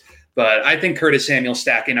otherwise, but I think Curtis Samuel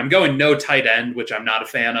stacking. I'm going no tight end, which I'm not a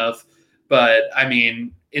fan of, but I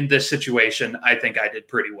mean, in this situation, I think I did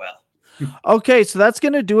pretty well. Okay, so that's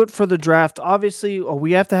going to do it for the draft. Obviously,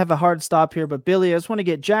 we have to have a hard stop here, but Billy, I just want to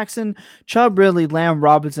get Jackson, Chubb, Ridley, Lamb,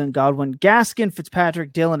 Robinson, Godwin, Gaskin,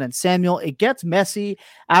 Fitzpatrick, Dillon, and Samuel. It gets messy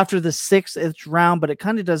after the 6th round, but it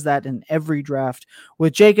kind of does that in every draft.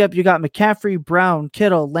 With Jacob, you got McCaffrey, Brown,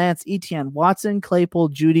 Kittle, Lance, Etienne, Watson, Claypool,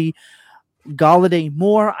 Judy, Galladay,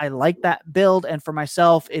 Moore. I like that build. And for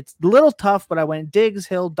myself, it's a little tough, but I went Diggs,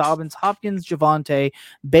 Hill, Dobbins, Hopkins, Javonte,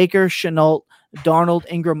 Baker, Shenault, Darnold,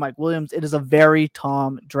 Ingram, Mike Williams. It is a very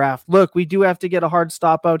Tom draft. Look, we do have to get a hard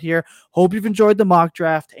stop out here. Hope you've enjoyed the mock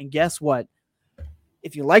draft. And guess what?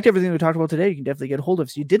 If you liked everything we talked about today, you can definitely get a hold of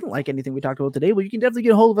us. If you didn't like anything we talked about today, well, you can definitely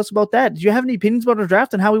get a hold of us about that. Did you have any opinions about our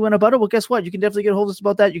draft and how we went about it? Well, guess what? You can definitely get a hold of us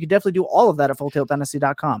about that. You can definitely do all of that at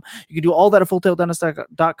fulltaildynasty.com. You can do all that at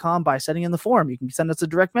fulltaildynasty.com by sending in the form. You can send us a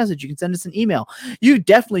direct message. You can send us an email. You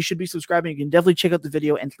definitely should be subscribing. You can definitely check out the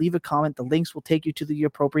video and leave a comment. The links will take you to the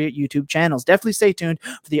appropriate YouTube channels. Definitely stay tuned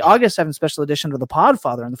for the August 7th special edition of the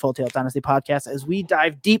Podfather and the Full Tail Dynasty podcast as we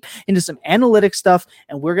dive deep into some analytics stuff,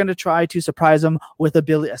 and we're going to try to surprise them with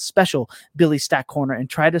a special Billy Stack Corner and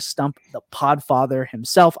try to stump the Podfather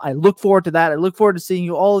himself. I look forward to that. I look forward to seeing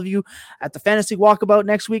all of you at the Fantasy Walkabout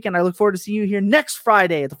next week, and I look forward to seeing you here next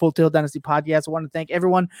Friday at the Full Tilt Dynasty Podcast. I want to thank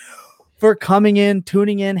everyone for coming in,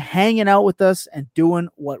 tuning in, hanging out with us, and doing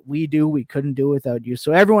what we do. We couldn't do without you.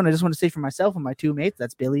 So everyone, I just want to say for myself and my two mates,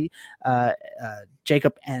 that's Billy,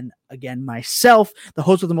 Jacob, and again, myself, the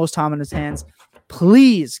host with the most time in his hands,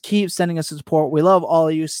 please keep sending us support. We love all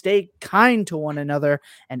of you. Stay kind to one another.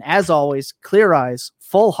 And as always, clear eyes,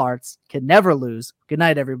 full hearts, can never lose. Good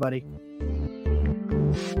night, everybody.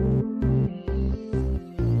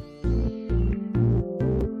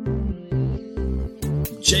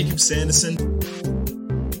 Jacob Sanderson,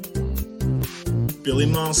 Billy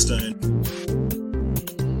Milestone,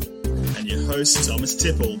 and your host, Thomas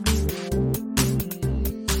Tipple.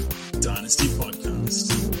 Dynasty Podcast.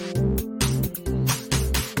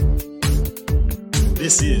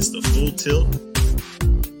 This is the Full Tilt.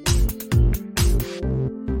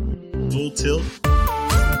 Full Tilt.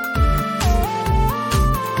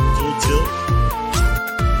 Full Tilt.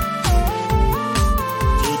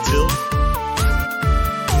 Full Tilt.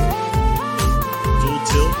 Full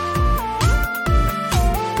Tilt. Full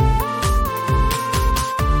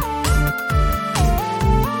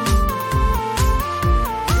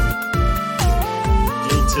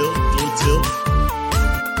Tilt. Full Tilt.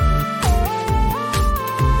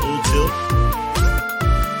 Full Tilt.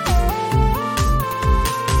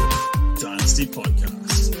 Dynasty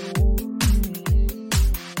Podcast.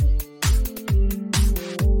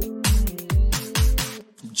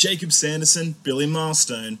 Jacob Sanderson, Billy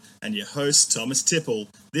Milestone, and your host, Thomas Tipple.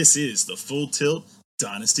 This is the Full Tilt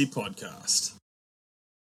Dynasty Podcast.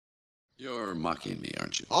 You're mocking me,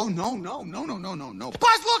 aren't you? Oh, no.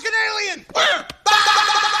 Buzz looking alien!